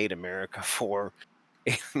should hate America for,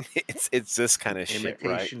 it's this kind of shit,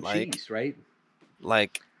 right? Imitation cheese, right?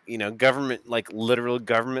 Like you know, government, like literal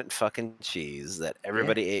government fucking cheese that Yeah.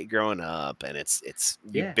 everybody ate growing up, and it's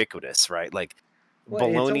Yeah. ubiquitous, right? Like Well,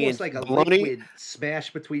 it's almost like a bologna. liquid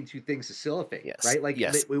smashed between two things of cellophane, Yes, right? Like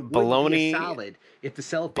yes, it wouldn't be a bologna, solid if the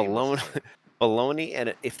cellophane bologna, wasn't there. bologna,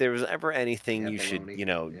 and if there was ever anything Yeah, you should, bologna. you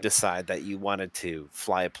know, Yep. decide that you wanted to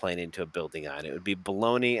fly a plane into a building on, it would be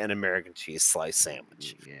bologna and American cheese slice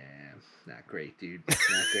sandwich. Yeah, not great, dude. Not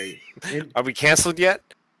great. And Are we canceled yet?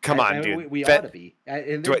 Come on, I mean, dude. we ought to be.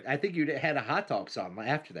 And Do then it. I think you'd had a hot dog song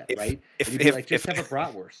after that, right? And If you'd be like, just have a if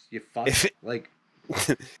bratwurst, you fuck. if Like,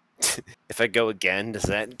 if I go again, does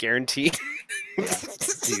that guarantee? yeah,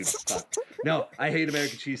 dude, fuck. No, I hate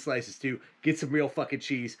American cheese slices too. Get some real fucking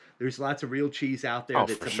cheese. There's lots of real cheese out there Oh,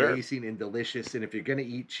 that's for sure. amazing and delicious. And if you're gonna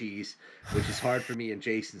eat cheese, which is hard for me and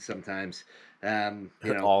Jason sometimes,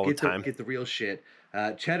 All the get time. the real shit.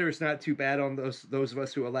 Cheddar's not too bad on those of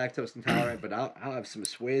us who are lactose intolerant, but I'll have some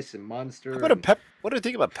Swiss and How Munster. about a And what do you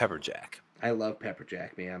think about pepper jack? I love pepper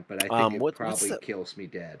jack, man, but I think it What's probably the kills me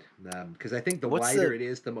dead. Because I think the what's whiter the it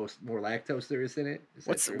is, the more lactose there is in it. Is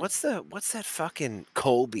that true? what's that fucking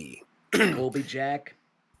Colby? Colby Jack.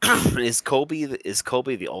 Is Colby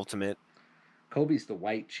the ultimate? Colby's the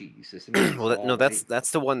white cheese, isn't it? It's Well, all no, white.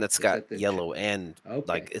 that's the one that's Is got that the yellow and okay?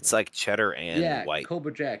 like it's like cheddar and Yeah, white.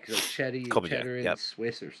 Colby Jack, like Colby Jack. cheddar and Yep.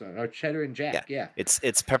 Swiss or something, or cheddar and Yeah. Jack. Yeah,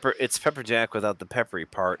 It's pepper jack without the peppery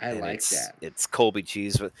part, I and like that. it's Colby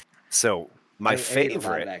cheese with. So my I ate a lot of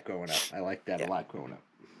favorite. that growing up. I like that a Yeah. lot growing up.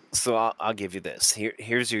 So I'll give you this.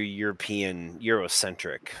 Here's your European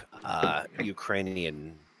Eurocentric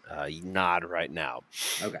Ukrainian nod right now.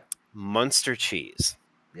 Okay. Munster cheese.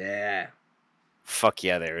 Yeah, Fuck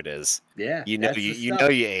yeah, there it is. yeah, You know that's the you stuff. know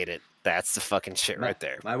you ate it. That's the fucking shit My right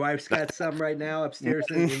there. my wife's got some right now upstairs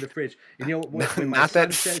in the fridge. And you know when my Not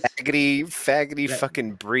that son says faggoty that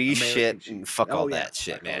fucking brie American shit cheese. and fuck Oh all yeah, that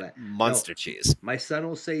shit, fuck all man. that. No, Munster cheese. my son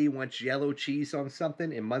will say he wants yellow cheese on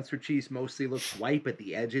something, and Munster cheese mostly looks white, but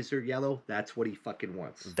the edges are yellow. That's what he fucking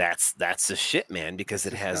wants. That's the shit, man, because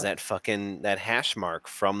That's it the has stuff. that fucking that hash mark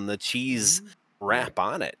from the cheese Mhm. Yeah, wrap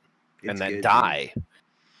on it and it's that good, dude. dye.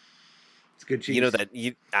 It's Good You know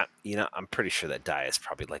cheese. that I'm pretty sure that dye is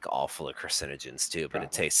probably like all full of carcinogens too, but it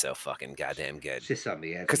Probably. tastes so fucking goddamn good It's just something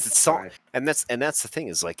to add to because the it's salt, fry. and that's the thing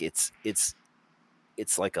is like it's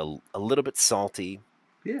like a little bit salty,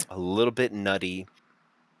 Yeah. a little bit nutty,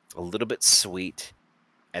 a little bit sweet,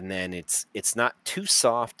 and then it's not too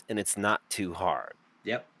soft and it's not too hard.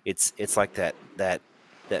 Yep. It's like that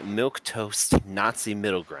milk toast Nazi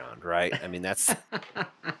middle ground, right? I mean that's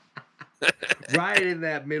Right in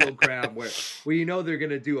that middle ground where you know they're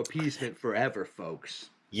gonna do appeasement forever, folks.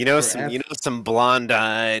 Forever. some blonde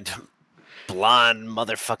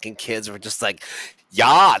motherfucking kids were just like,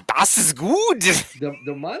 "Ja, das ist gut."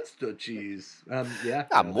 The monster cheese. Yeah,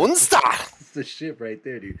 Ja, no, Monster. that's the shit right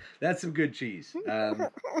there, dude. That's some good cheese. I'm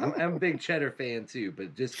a big cheddar fan too,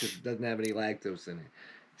 but just because it doesn't have any lactose in it.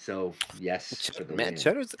 So yes, for the Man, win.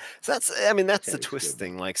 cheddar's so that's I mean that's the Cheddar's a twist good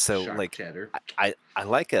one. thing. Like so Sharp like cheddar. I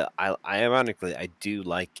like I ironically I do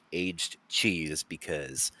like aged cheese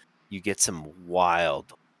because you get some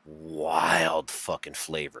wild fucking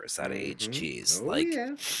flavors out of aged Mm-hmm. cheese. Oh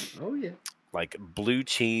yeah. Oh yeah. Like blue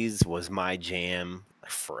cheese was my jam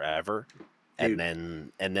forever. Dude.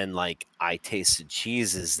 And then like I tasted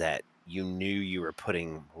cheeses that you knew you were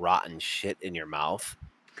putting rotten shit in your mouth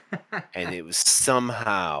and it was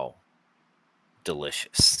somehow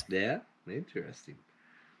delicious. Yeah. Interesting.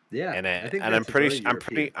 Yeah. I think And that's a very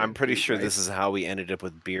European I'm thing pretty too, sure right? this is how we ended up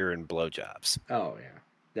with beer and blowjobs. Oh yeah.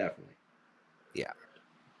 Definitely. Yeah.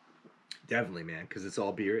 Definitely, man, because it's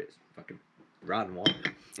all beer is fucking rotten water.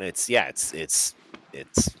 It's yeah, it's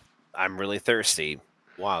I'm really thirsty.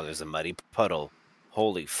 Wow, there's a muddy puddle.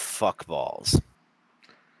 Holy fuck balls.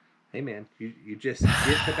 Hey man, you just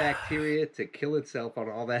get the bacteria to kill itself on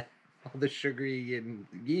all the sugary and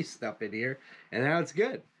yeast stuff in here, and now it's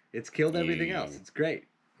good. It's killed everything else. You It's great.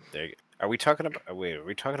 there are we talking about wait, are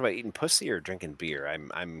we talking about eating pussy or drinking beer?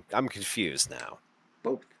 I'm confused now.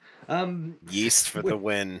 Both. Yeast for the with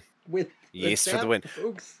win. with Yeast for the that, win.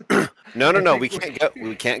 folks, No, no, I no, think we we. can't go.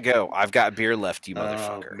 We can't go. I've got beer left, you Oh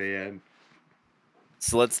motherfucker. man,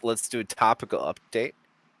 So let's do a topical update.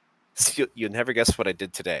 So you'll never guess what I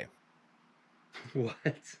did today. what?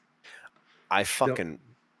 I Don't. fucking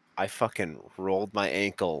I fucking rolled my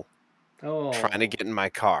ankle trying to Oh. get in my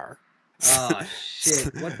car. Oh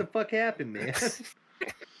shit! What the fuck happened, man?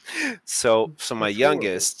 So my That's horrible.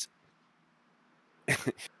 youngest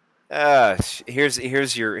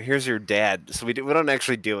here's your dad. So we don't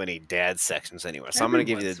actually do any dad sections anymore. So Every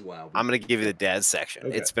once in a while we I'm gonna do. give you Come the dad section. on.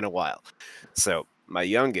 Okay. It's been a while. So my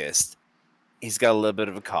youngest, he's got a little bit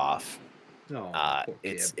of a cough. Oh, poor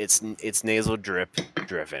kid. It's nasal drip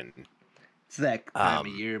driven. It's that time of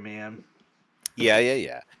Um year, man.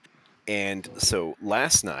 yeah. And so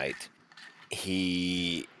last night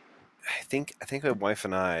he I think my wife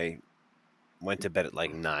and I went to bed at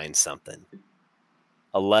like 9 something.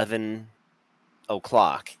 11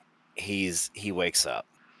 o'clock, he wakes up.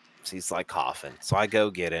 So he's like coughing. So I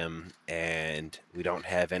go get him, and we don't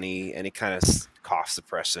have any kind of cough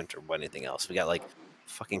suppressant or anything else. We got like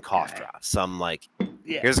fucking cough Guy. drops. So I'm like,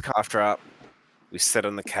 Yeah. here's a cough drop. We sit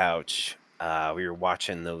on the couch. We were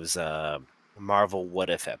watching those Marvel What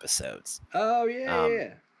If episodes. Oh yeah, Um,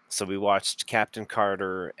 yeah. so we watched Captain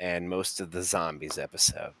Carter and most of the zombies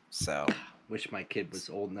episode. So Wish my kid was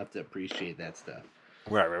old enough to appreciate that stuff.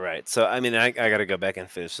 right. So I mean, I got to go back and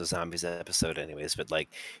finish the zombies episode, anyways. But like,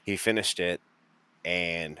 he finished it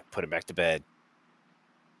and put him back to bed.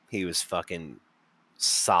 He was fucking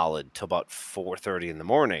solid till about 4:30 in the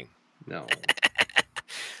morning. No.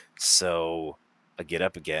 So I get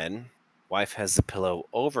up again. Wife has the pillow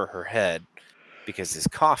over her head because he's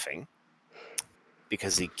coughing.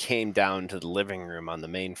 Because he came down to the living room on the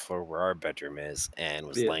main floor where our bedroom is and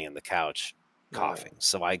was Yeah. laying on the couch Oh. coughing.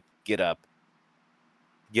 So I get up,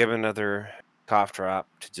 give another cough drop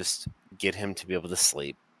to just get him to be able to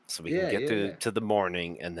sleep so we can Yeah, get yeah, yeah. to the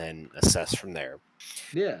morning and then assess from there.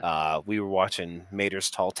 Yeah. We were watching Mater's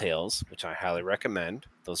Tall Tales, which I highly recommend.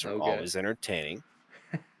 Those are Okay. always entertaining.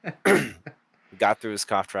 Got through his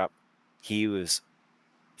cough drop. He was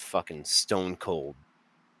fucking stone cold,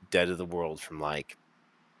 dead of the world from like,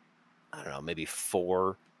 I don't know, maybe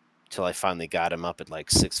 4 till I finally got him up at like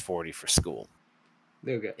 6:40 for school.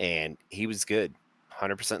 Okay. And he was good,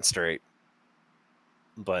 100% straight.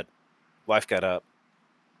 But wife got up,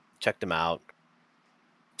 checked him out,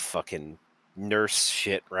 fucking nurse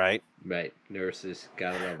shit, right? Right. Nurses.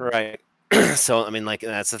 Gotta love them. Right. So I mean, like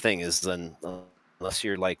that's the thing is then unless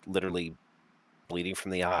you're like literally bleeding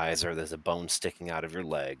from the eyes or there's a bone sticking out of your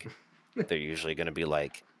leg, they're usually going to be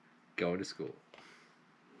like, Going to school.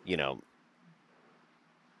 you know,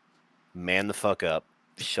 man the fuck up,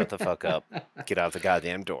 shut the fuck up, get out the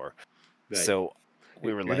goddamn door. Right. So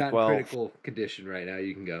we were You're like, not in well, critical condition right now.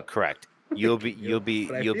 You can go. correct. You'll Like, be you know, you'll be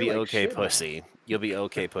but I you'll feel be like okay, shit now. pussy. You'll be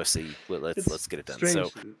okay, pussy. Well, let's It's get it done. So,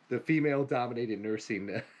 strange, the female-dominated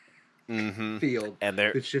nursing hmm field. and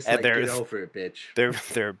they're It's just and like, they're get over it, bitch.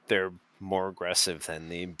 they're more aggressive than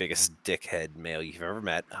the biggest dickhead male you've ever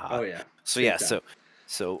met. Oh yeah, So yeah, big time. so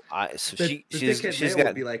The she's dickhead she's male would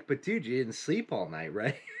got be like, but dude, you didn't sleep all night,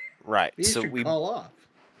 right? right. You So should call off.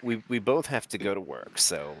 we both have to go to work.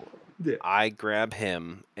 So Yeah. I grab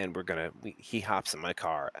him and he hops in my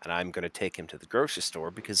car and I'm gonna take him to the grocery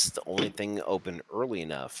store because it's the only thing open early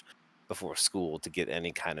enough before school to get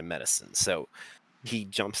any kind of medicine. So he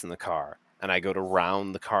jumps in the car and I go to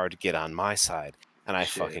round the car to get on my side and I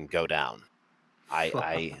Shit. fucking go down. Fuck.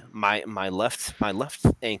 My left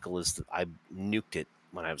ankle I nuked it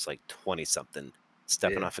when I was like 20 something,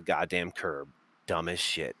 stepping Yeah. off a goddamn curb, dumb as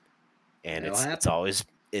shit. And That'll it's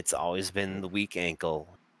happen. always been the weak ankle,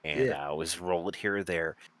 and Yeah. I always roll it here or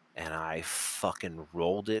there, and I fucking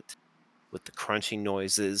rolled it with the crunching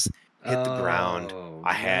noises, hit the ground. Oh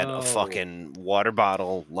I had a no. fucking water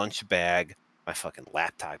bottle, lunch bag, my fucking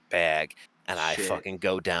laptop bag, and I Shit. fucking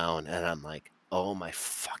go down, and I'm like, oh my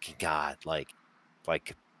fucking god, like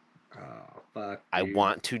Oh fuck, I dude.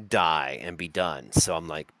 want to die and be done. So I'm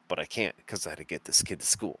like, but I can't because I had to get this kid to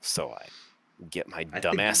school. So I get my I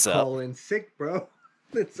dumb think you ass up. call in sick, bro.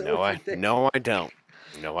 It's No, over I there. no, I don't.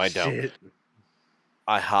 No, I don't. Shit.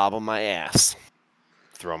 I hobble my ass,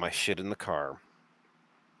 throw my shit in the car,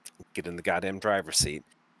 get in the goddamn driver's seat,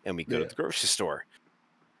 and we go to Yeah. the grocery store.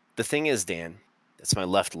 The thing is, Dan, that's my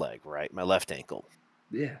left leg, right? My left ankle.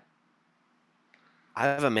 Yeah. I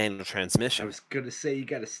have a manual I transmission. was gonna say you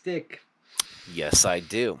got a stick. Yes, I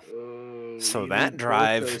do. Oh, So you that need both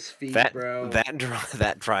drive, those feet, bro.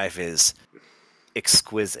 that drive is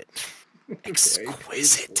exquisite. Very painful.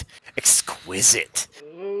 Exquisite. Exquisite.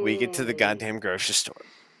 We get to the Oh, goddamn grocery store,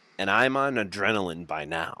 and I'm on adrenaline by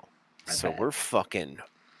now. I So bet.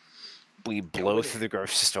 we blow Going through in. the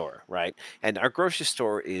grocery store, right? And our grocery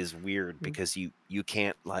store is weird because you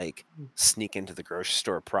can't like sneak into the grocery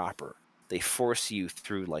store proper. They force you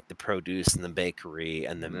through like the produce and the bakery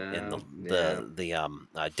and the No,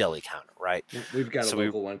 yeah. deli counter, right? We've got a So we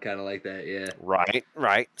local one kind of like that, yeah.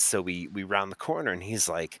 right. So we round the corner and he's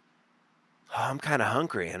like, oh, I'm kind of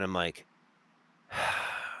hungry, and I'm like,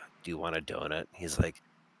 do you want a donut? He's like,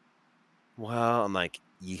 well, I'm like,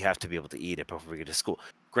 you have to be able to eat it before we get to school.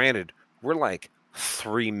 Granted, we're like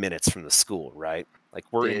 3 minutes from the school, right? Like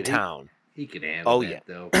we're in Dude, town. he can handle Oh yeah. that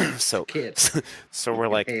though. It's a so, kid. so He we're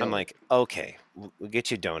can like, I'm handle it. like, okay, we'll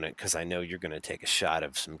get you a donut because I know you're gonna take a shot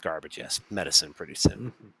of some garbage ass medicine pretty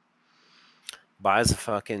soon. Mhm. Buys a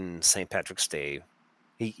fucking St. Patrick's Day.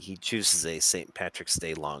 He chooses a St. Patrick's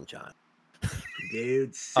Day Long John. Dude,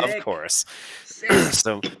 Of sick. course. Sick.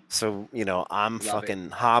 So I'm Love it. fucking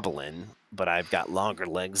hobbling, but I've got longer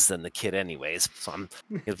legs than the kid anyways. So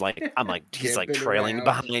he's like Gimping trailing around.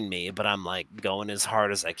 behind me, but I'm like going as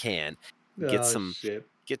hard as I can. Get Oh some shit.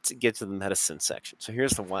 get to the medicine section. So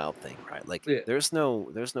here's the wild thing, right? Like Yeah. there's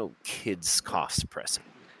no kids cough suppressant.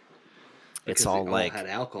 It's Because they all all like had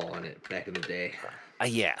alcohol in it back in the day.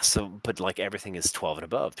 yeah, so but like everything is 12 and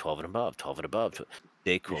above, 12 and above, 12 and above. You're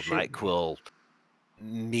Dayquil, shitting me. NyQuil,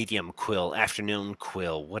 medium quill, afternoon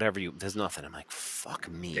quill, whatever there's nothing. I'm like, fuck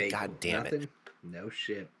me, Dayquil. god damn it. Nothing? No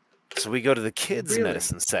shit. So we go to the kids Really?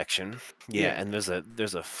 medicine section. Yeah, Yeah. and there's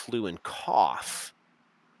a flu and cough.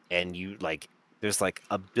 And you like there's like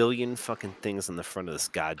a billion fucking things on the front of this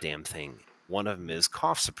goddamn thing. One of them is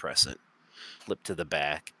cough suppressant. Flip to the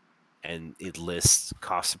back and it lists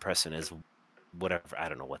cough suppressant as whatever, I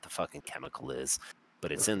don't know what the fucking chemical is,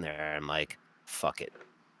 but it's in there. I'm like, fuck it.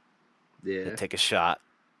 He'll Yeah. take a shot.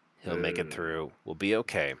 He'll make it Uh, through. We'll be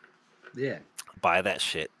okay. yeah. Buy that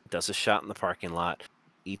shit. Does a shot in the parking lot.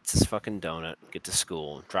 Eats his fucking donut. Get to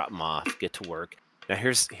school. Drop him off. Get to work. Now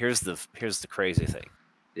here's the crazy thing.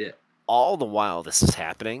 Yeah. All the while this is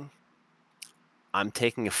happening, I'm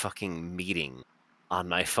taking a fucking meeting on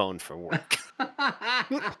my phone for work.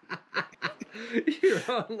 You're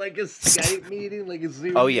on like a Skype meeting, like a Oh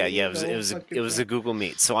Zoom yeah, meeting it the was it whole was a, fucking it was a time. Google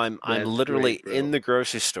Meet. So I'm That's literally great, bro. in the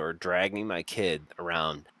grocery store dragging my kid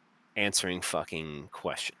around answering fucking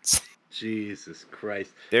questions. Jesus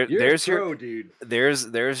Christ. There You're a there's your pro, dude.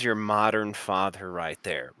 there's your modern father right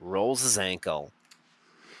there. Rolls his ankle,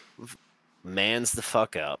 mans the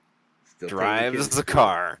fuck up, Still taking the kid drives to the school.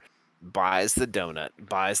 car, buys the donut,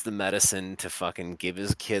 buys the medicine to fucking give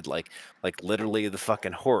his kid like literally the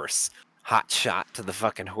fucking horse. Hot shot to the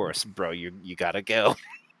fucking horse, bro. You gotta go.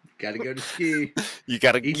 Got to go to ski. You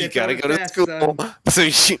gotta Eat you that gotta donut go to fast, school. son.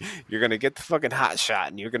 So you're gonna get the fucking hot shot,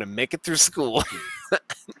 and you're gonna make it through school.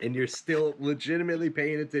 And you're still legitimately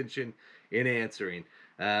paying attention and answering.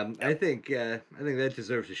 Yep. I think that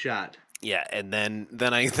deserves a shot. Yeah, and then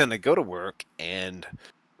I go to work, and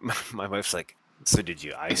my wife's like, "So did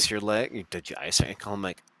you ice your leg? Did you ice your ankle?" I'm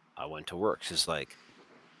like, "I went to work." She's like,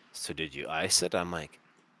 "So did you ice it?" I'm like,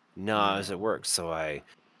 "No, I was at No. work." So I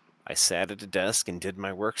sat at a desk and did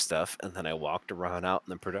my work stuff, and then I walked around out on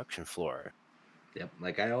the production floor. Yep,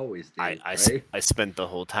 like I always I do, I s- right? I spent the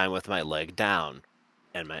whole time with my leg down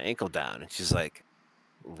and my ankle down, and she's like,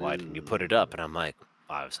 "Why didn't you put it up?" And I'm like,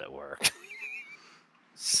 "I was at work."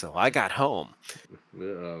 So I got home,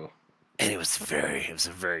 Oh, and it was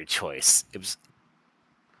a very choice.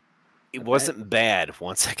 It I bet. wasn't bad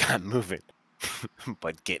once I got moving,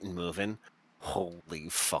 but getting moving, holy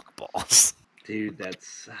fuck balls. Dude, that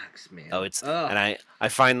sucks, Oh, man. it's Oh, and I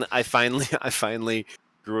finally I finally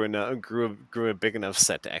grew a big enough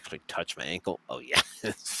set to actually touch my ankle. Oh yeah,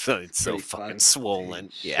 it's so pretty fucking fucked. Dude,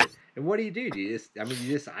 swollen. Yeah, shit. And what do? Do you just, I mean, you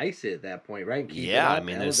just ice it at that point, right? And keep it yeah. I up,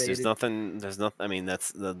 mean, there's elevated. nothing there's nothing. I mean,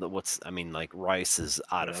 that's the what's I mean, like rice is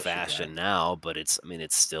out What of else you got? fashion now, but it's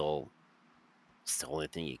it's the only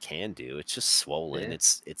thing you can do. It's just swollen. Yeah.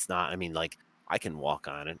 It's not. I mean, like I can walk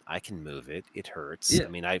on it. I can move it. It hurts. Yeah. I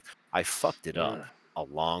mean, I fucked it up Uh, a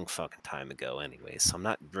long fucking time ago anyway, so I'm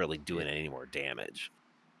not really yeah. doing any more damage.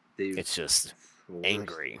 Dude, It's just it's the worst.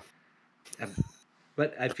 angry. Um,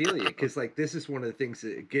 but I feel you, because, like, this is one of the things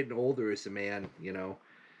that getting older as a man,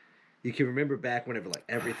 you can remember back whenever, like,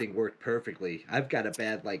 everything worked perfectly. I've got a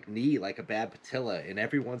bad, like, knee, like a bad patella, and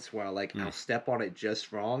every once in a while, like, Mm, I'll step on it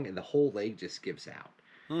just wrong and the whole leg just gives out.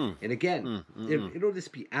 mm, And again, mm, mm, mm. it'll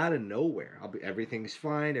just be out of nowhere. Everything's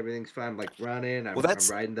fine, everything's fine. I'm like running, Well, I'm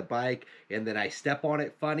riding the bike, and then I step on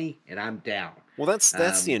it funny, and I'm down. that's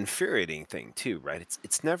the Um, infuriating thing too, right?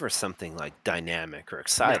 It's never something like dynamic or no,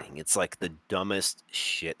 exciting. It's like the dumbest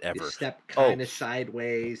shit you ever. step Oh, kind of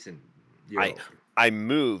sideways, and you're I over. I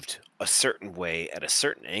moved a certain way at a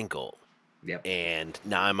certain angle, Yep, and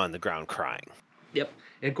now I'm on the ground crying. yep.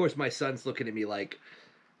 And of course, my son's looking at me like,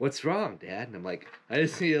 "What's wrong, Dad?" And I'm like, "I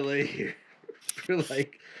just need to lay here for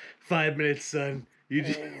like 5 minutes, son. You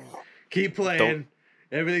just keep Don't playing.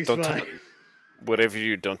 Everything's don't fine." tell whatever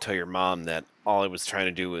you do, don't tell your mom that all I was trying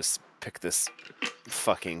to do was pick this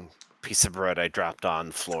fucking piece of bread I dropped on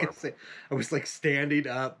the was gonna floor. say, I was like standing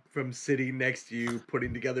up from sitting next to you,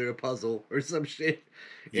 putting together a puzzle or some shit,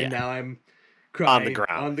 and Yeah, now I'm on the crying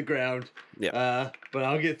ground. on the ground. Yeah. But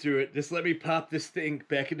I'll get through it. Just let me pop this thing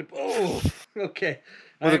back into. Oh, okay.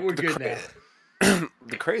 All Well, right, we're good now.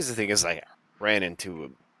 the crazy thing is, I ran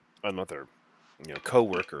into another,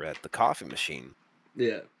 coworker at the coffee machine,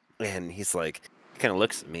 Yeah, and he kind of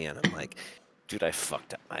looks at me, and I'm like, dude, I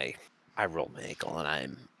fucked up I rolled my ankle, and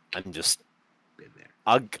I'm just been there.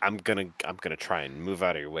 I'm gonna try and move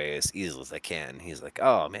out of your way as easily as I can. He's like,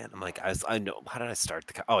 oh man. I'm like, I know. How did I start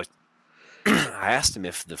oh, I asked him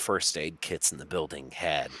if the first aid kits in the building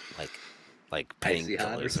had like Icy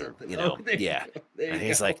hot or painkillers or something. Oh, there you yeah. go. There And you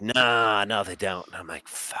he's go. like, nah, no, they don't. And I'm like,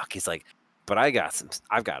 fuck. He's like, but I've got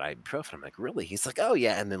ibuprofen. I'm like, really? He's like, oh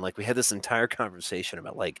yeah. And then like we had this entire conversation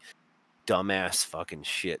about like dumbass fucking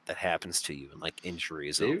shit that happens to you and like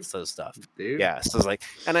injuries and all Dude, this other stuff. dude. Yeah. So I was like,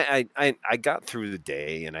 and I got through the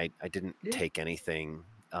day and I didn't Yeah, take anything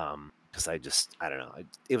because I don't know.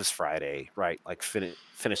 It was Friday, right? Like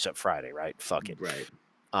finish up Friday, right? Fuck it. right.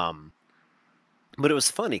 Um, but it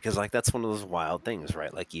was funny because like that's one of those wild things,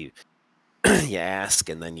 right? Like you you ask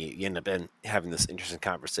and then you end up having this interesting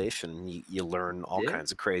conversation and you learn all Yeah,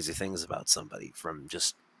 kinds of crazy things about somebody from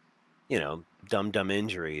just dumb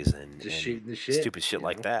injuries just and shooting the shit, stupid shit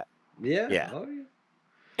like that. Yeah. Yeah. Oh,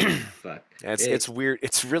 yeah. Fuck. It's Hey, weird.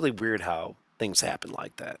 It's really weird how things happen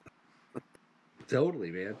like that.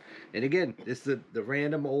 totally, man. And again, it's the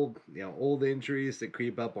random old injuries that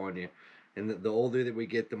creep up on you, and the older that we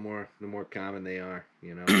get, the more common they are.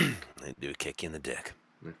 They do kick you in the dick.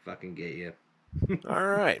 They fucking get you. All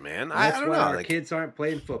right, man. And I that's don't why know. our Like, kids aren't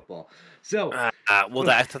playing football. So, well,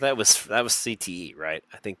 I thought that was CTE, right?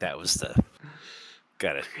 I think that was the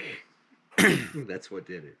got it. that's what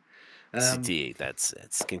did it. CTE. That's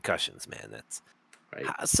it's concussions, man. That's Right,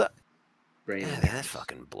 so, brain that injuries.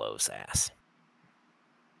 fucking blows ass.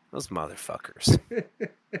 Those motherfuckers.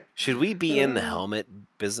 Should we be in the Uh, helmet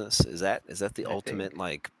business? Is that the I ultimate think.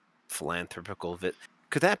 like philanthropical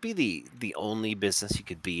Could that be the only business you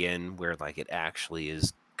could be in where like it actually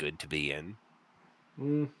is good to be in?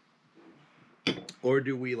 Mm. Or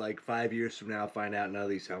do we, like, 5 years from now, find out none of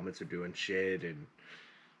these helmets are doing shit, and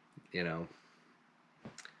you know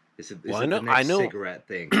is Well, I it the know, I next know, cigarette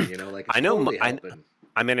thing? You know, like it's I know, totally helping.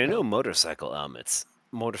 I mean, I know motorcycle helmets.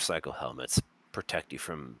 Motorcycle helmets protect you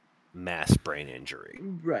from mass brain injury.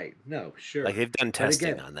 Right. No, Like sure. they've done But testing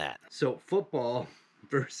again, on that. so football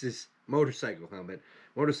versus motorcycle helmet.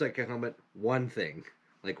 Motorcycle helmet, one thing.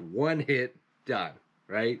 Like one hit, done.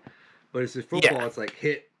 Right? But it's Yeah, football, it's like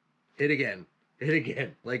hit again, hit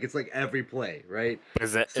again. Like it's like every play, right?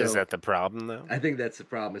 is So that the problem though? I think that's the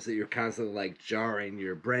problem is that you're constantly like jarring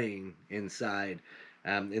your brain inside.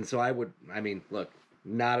 And so I mean, look,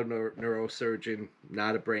 not a neurosurgeon,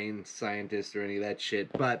 not a brain scientist or any of that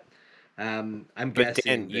shit, but I'm But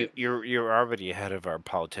Dan, guessing that, you're already ahead of our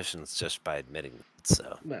politicians just by admitting that.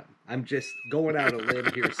 So well, I'm just going out a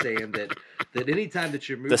limb here saying that anytime that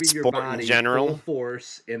you're the moving your sport in body full general,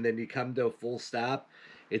 force and then you come to a full stop,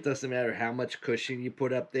 it doesn't matter how much cushion you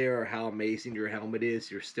put up there or how amazing your helmet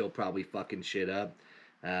is, you're still probably fucking shit up.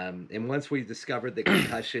 And once we discovered that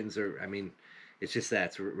concussions are, I mean, it's just that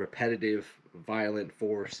it's repetitive, violent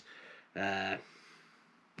force. Uh, I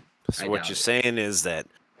so what you're doubt it. saying is that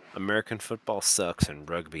American football sucks and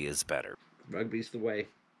rugby is better. Rugby's the way.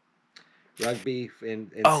 Rugby and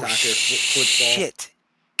Oh soccer, football, shit!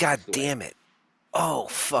 God that's the way. damn it! Oh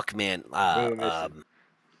fuck, man. Boom, this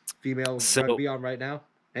female So rugby on right now.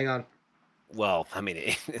 Hang on. well, I mean,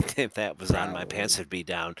 if that was on, my Probably. pants would be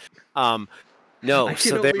down. Um, no, I can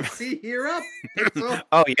so there. only see here up. That's all.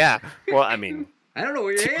 Oh yeah. Well, I mean, I don't know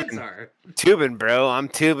where your hands tubing, are. tubing, bro. I'm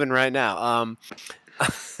tubing right now.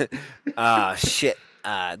 Shit.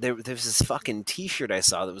 There's this fucking T-shirt I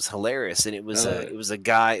saw that was hilarious, and Oh, it was a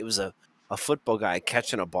guy, it was a football guy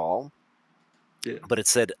catching a ball, yeah. but it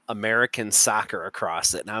said American soccer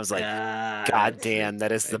across it, and I was like, Ah, God that's it. damn,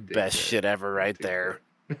 that is I the dig best that. shit ever, I right dig there.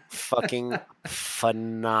 Fucking that.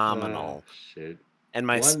 phenomenal. Shit. And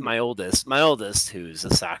One. my oldest, who's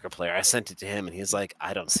a soccer player, I sent it to him, and he's like,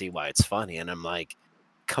 I don't see why it's funny, and I'm like,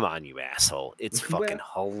 come on, you asshole, it's fucking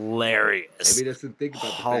Well, maybe hilarious, he doesn't think about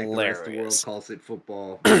the fact the rest of the world hilarious. calls it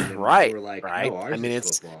football, and then Right, we're like, right. no, I ours mean,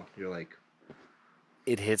 is football. You're like,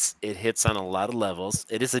 it hits on a lot of levels.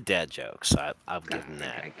 It is a dad joke, so I'll give him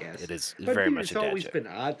that. I guess. It is But very dude, much it's a dad always joke. been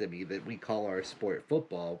odd to me that we call our sport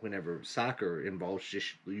football whenever soccer involves just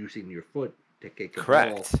using your foot to kick a ball.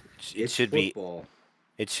 Correct. It It's should be football.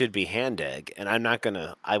 hand egg, and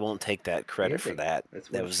I won't take that credit Hand for egg. that. That's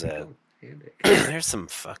what That it was should be a called. Hand egg. there's some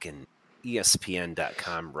fucking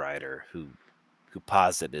ESPN.com writer who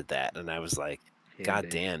posited that, and I was like, Hand God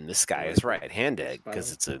egg. damn, this I guy is like it. right. Hand It's egg, spot because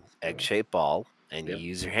on. it's a Spot egg on. shaped ball, and you Yep.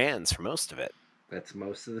 use your hands for most of it, That's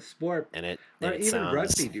most of the sport. and Or it even sounds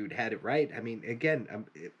rugby, dude, had it right. I mean, again,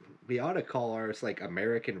 we ought to call ours like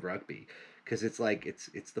American rugby because it's like it's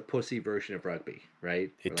the pussy version of rugby,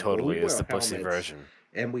 right? We're it like, well, we totally is wear the pussy helmets version,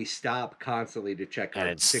 and we stop constantly to and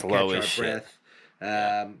it's to slow catch as our shit. breath.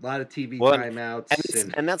 Yeah. A lot of TV Well,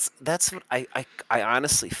 timeouts and that's what I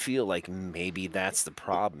honestly feel like maybe that's the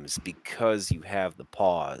problem is because you have the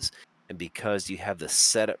pause and because you have the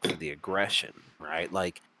setup for the aggression, right?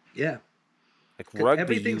 yeah, Like 'cause rugby,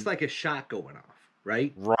 everything's like a shot going off,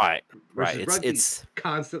 right? right, right. Versus rugby's It's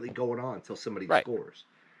constantly going on until somebody right, scores,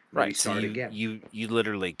 and then we right. So start again. you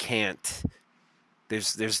literally can't.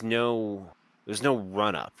 There's there's no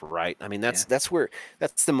run up, right? I mean Yeah,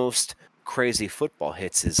 that's the most crazy football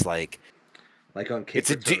hits is like like on kick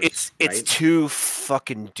returns, it's right? two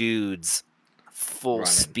fucking dudes full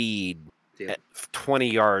Running. speed Yep. at 20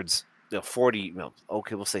 yards, 40, no,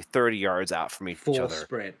 okay, we'll say 30 yards out from each Full other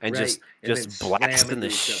sprint, and right? And then just slam blasting into the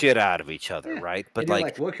each other. shit out of each other, Yeah. right? And But you're like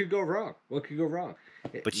like, what could go wrong? What could go wrong?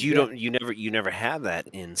 but Yeah. you never have that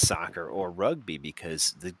in soccer or rugby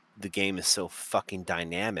because the game is so fucking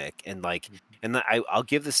dynamic and I'll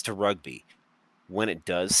give this to rugby when it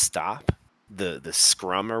does stop the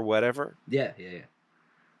scrum or whatever, Yeah, yeah, yeah.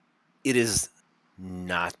 it is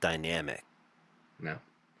not dynamic, No.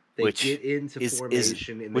 They which get into is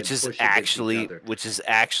formation and then push against each other. which is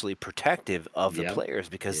actually protective of the Yep. players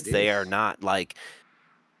because It they are is. not like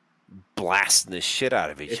blasting the shit out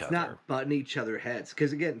of each It's other. not butting each other heads.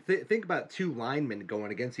 Because again, think about two linemen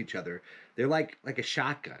going against each other. They're like a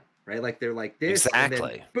shotgun, right? Like they're like this, and then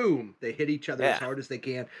Exactly. boom, they hit each other as Yeah. hard as they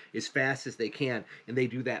can, as fast as they can, and they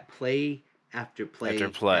do that play after After play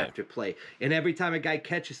play. after play. And every time a guy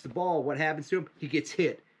catches the ball, what happens to him? He gets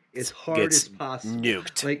hit as hard Gets as possible.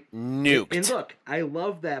 nuked. Like and Nuked. look, I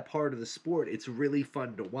love that part of the sport. It's really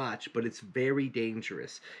fun to watch, but it's very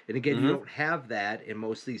dangerous. And again, you Hmm. don't have that in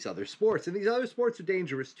most of these other sports. And these other sports are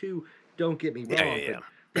dangerous too. Don't get me Yeah, wrong, yeah, but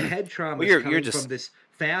yeah. the head trauma Well, is you're coming just from this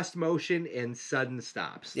fast motion and sudden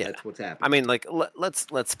stops. yeah. That's what's I happening. mean, like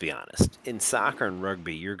let's be honest. In soccer and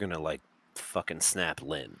rugby, you're gonna like fucking snap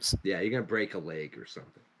limbs. Yeah, you're gonna break a leg or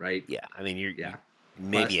something. right? Yeah, I mean, you Yeah,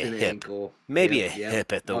 maybe a busting hip, ankle. maybe a Yep.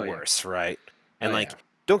 hip at the Oh yeah. worst, right? And Oh like, yeah.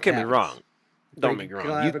 don't get me Happens. wrong. Don't Break make your me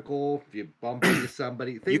wrong. You clavicle. If you bump into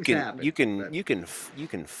somebody, you things can happen. you can But you can you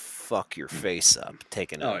can fuck your face up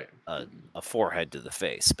taking oh yeah. a forehead to the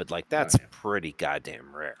face, but like Oh that's yeah. pretty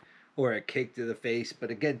goddamn rare. Or a kick to the face. But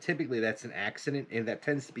again, typically that's an accident, and that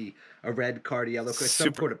tends to be a red card, yellow card, some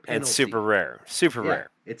Super sort of and super penalty. rare. Super Yeah, rare.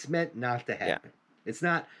 it's meant not to Yeah. happen. It's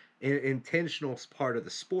not an intentional part of the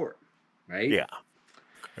sport, right? Yeah.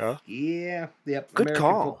 Yeah. Yeah, yep. Good American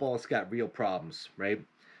call. football's got real problems, right?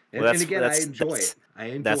 Well, And again, I enjoy it. I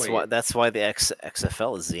enjoy it. that's why the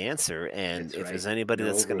XFL is the answer. And That's if right. there's anybody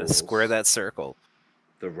No that's going to square rules. that circle,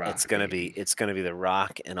 The Rock, baby. it's gonna be The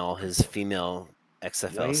Rock and all his female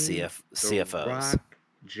XFL Dwayne The CFOs. Rock See,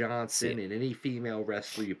 Johnson and any female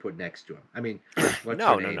wrestler you put next to him. I mean, what's her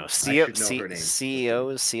no. name? I CEO, should know her name. What's her name?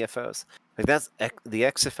 CEOs, CFOs. Like the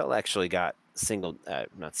XFL actually got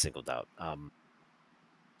not singled out.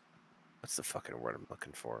 What's the fucking word I'm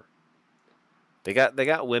looking for? They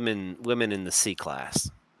got women in the C class,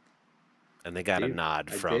 and they got a Dude, nod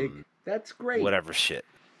I dig. from That's great. whatever shit.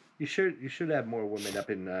 You should have more women up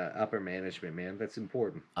in upper management, man. That's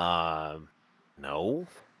important. No. No,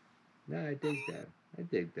 I dig that. I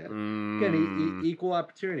dig that. Again, Mm, equal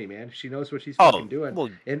opportunity, man. She knows what she's fucking oh doing. well,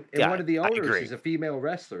 And one yeah, of the I owners agree. is a female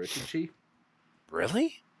wrestler, isn't she?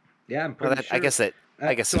 Really? Yeah, I'm Well, pretty sure. I guess I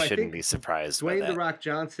So I shouldn't think be surprised by Dwayne the that. Rock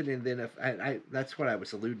Johnson, and then if that's what I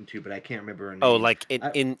was alluding to, but I can't remember her Oh, name. like I,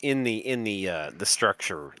 in the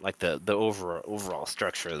structure, like the overall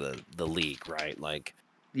structure of the league, right? Like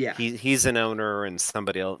yeah. he's an owner and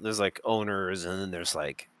somebody else. There's like owners, and then there's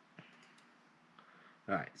like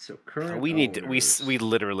All right. So current we need to, we owners.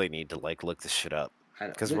 literally need to like look this shit up I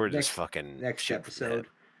because don't, we're just next fucking next shooting from the hip.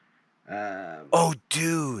 episode. Um, Oh,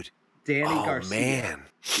 dude. Danny Oh Garcia. man.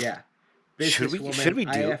 Yeah. Should Businesswoman, we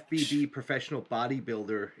do? IFBB professional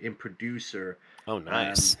bodybuilder and producer. Oh, Um,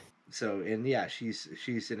 nice. so and yeah,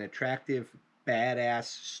 she's an attractive, badass,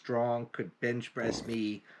 strong, could bench press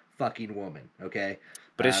me fucking woman. Okay,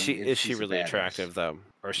 But and is she she's a really badass. attractive though,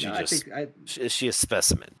 or is she No, I just think I. is she a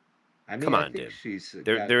specimen? I mean, Come I on, think dude. she's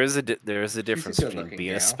got. There is a She's a difference between good-looking being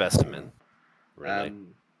a gal. specimen. Really?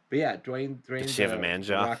 But yeah, Does Dwayne she have a man the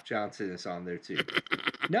jaw? Rock Johnson is on there too.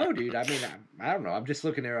 No, dude. I mean, I don't know. I'm just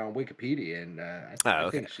looking at her on Wikipedia, and I Oh,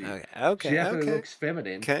 okay. think Okay. she Okay. definitely Okay. looks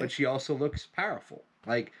feminine, Okay. but she also looks powerful.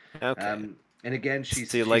 Like, Okay. and again,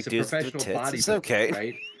 So you like she's a dudes with professional tits? It's bodybuilder, okay.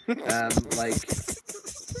 right?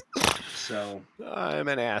 Like, so I'm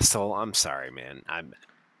an asshole. I'm sorry, man. I'm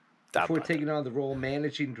before not taking on the role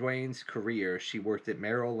managing Dwayne's career, she worked at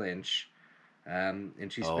Merrill Lynch, and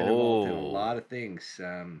she's been involved in a Oh. lot of things. Oh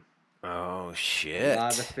A lot of shit.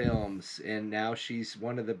 films, and now she's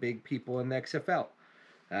one of the big people in the XFL.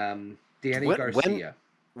 Danny When Garcia.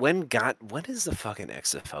 when is the fucking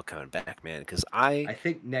XFL coming back, man? Because I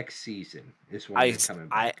think next season is when they're coming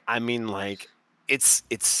back. I mean like it's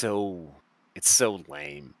so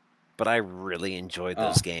lame, but I really enjoyed Oh,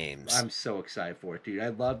 those games. I'm so excited for it, dude. I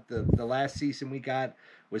loved the last season we got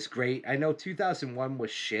was great. I know 2001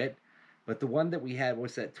 was shit, but the one that we had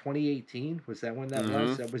was that 2018. Was that when that was?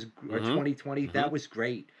 Mm-hmm. That was or Mm-hmm. 2020. Mm-hmm. That was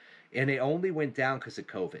great, and it only went down because of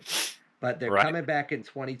COVID. But they're Right. coming back in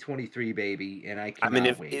 2023, baby, and I I mean,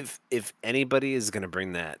 cannot wait. if anybody is gonna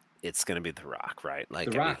bring that, it's gonna be The Rock, right? The Like,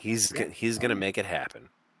 I mean, Rock, yeah. he's Oh gonna yeah. make it happen.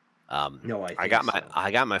 No, I think so.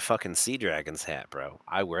 I got my fucking Sea Dragons hat, bro.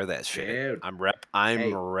 I wear that shit. Dude. I'm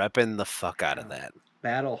Hey, repping the fuck out of oh, that.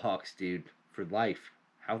 Battlehawks, dude, for life.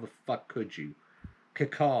 How the fuck could you?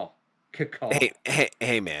 Cacall. Cacall.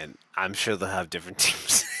 Hey, man. I'm sure they'll have different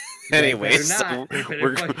teams. They Anyway, better not. so They better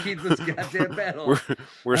we're fucking keep this goddamn battle. we're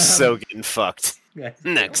we're so Um, getting fucked. I can't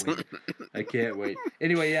Next. wait. I can't wait.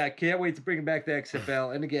 Anyway, yeah, I can't wait to bring back the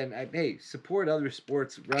XFL. And again, hey, support other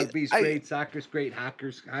sports. Rugby's I great, soccer's great,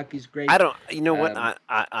 hockey's I great. don't. You know what? Um,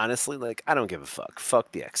 I honestly like. I don't give a fuck.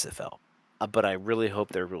 Fuck the XFL. But I really hope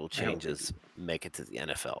their rule I hope they do, changes make it to the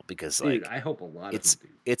NFL because dude. like I hope a lot of them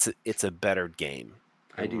do. it's a better game.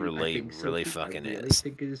 It I do. I really think so really too. I fucking really is.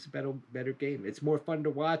 think it is a better game. It's more fun to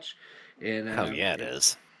watch, and Hell yeah, it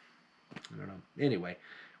is. I don't know. Anyway,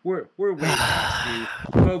 we're way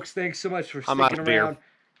past due, folks. Thanks so much for I'm out sticking of beer.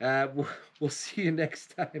 around. We'll see you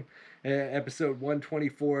next time. Episode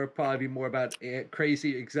 124 probably be more about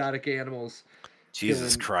crazy exotic animals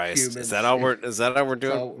Jesus killing Christ. humans. Is that how we're That's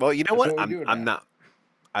doing? all. Well, you know That's what? what we're doing I'm now.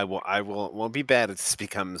 not won't be bad if this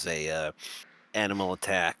becomes a animal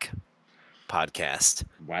attack podcast.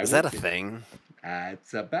 Why Is that a wouldn't it? thing?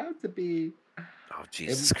 It's about to be. Oh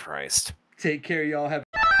Jesus Christ. Take care, y'all. Have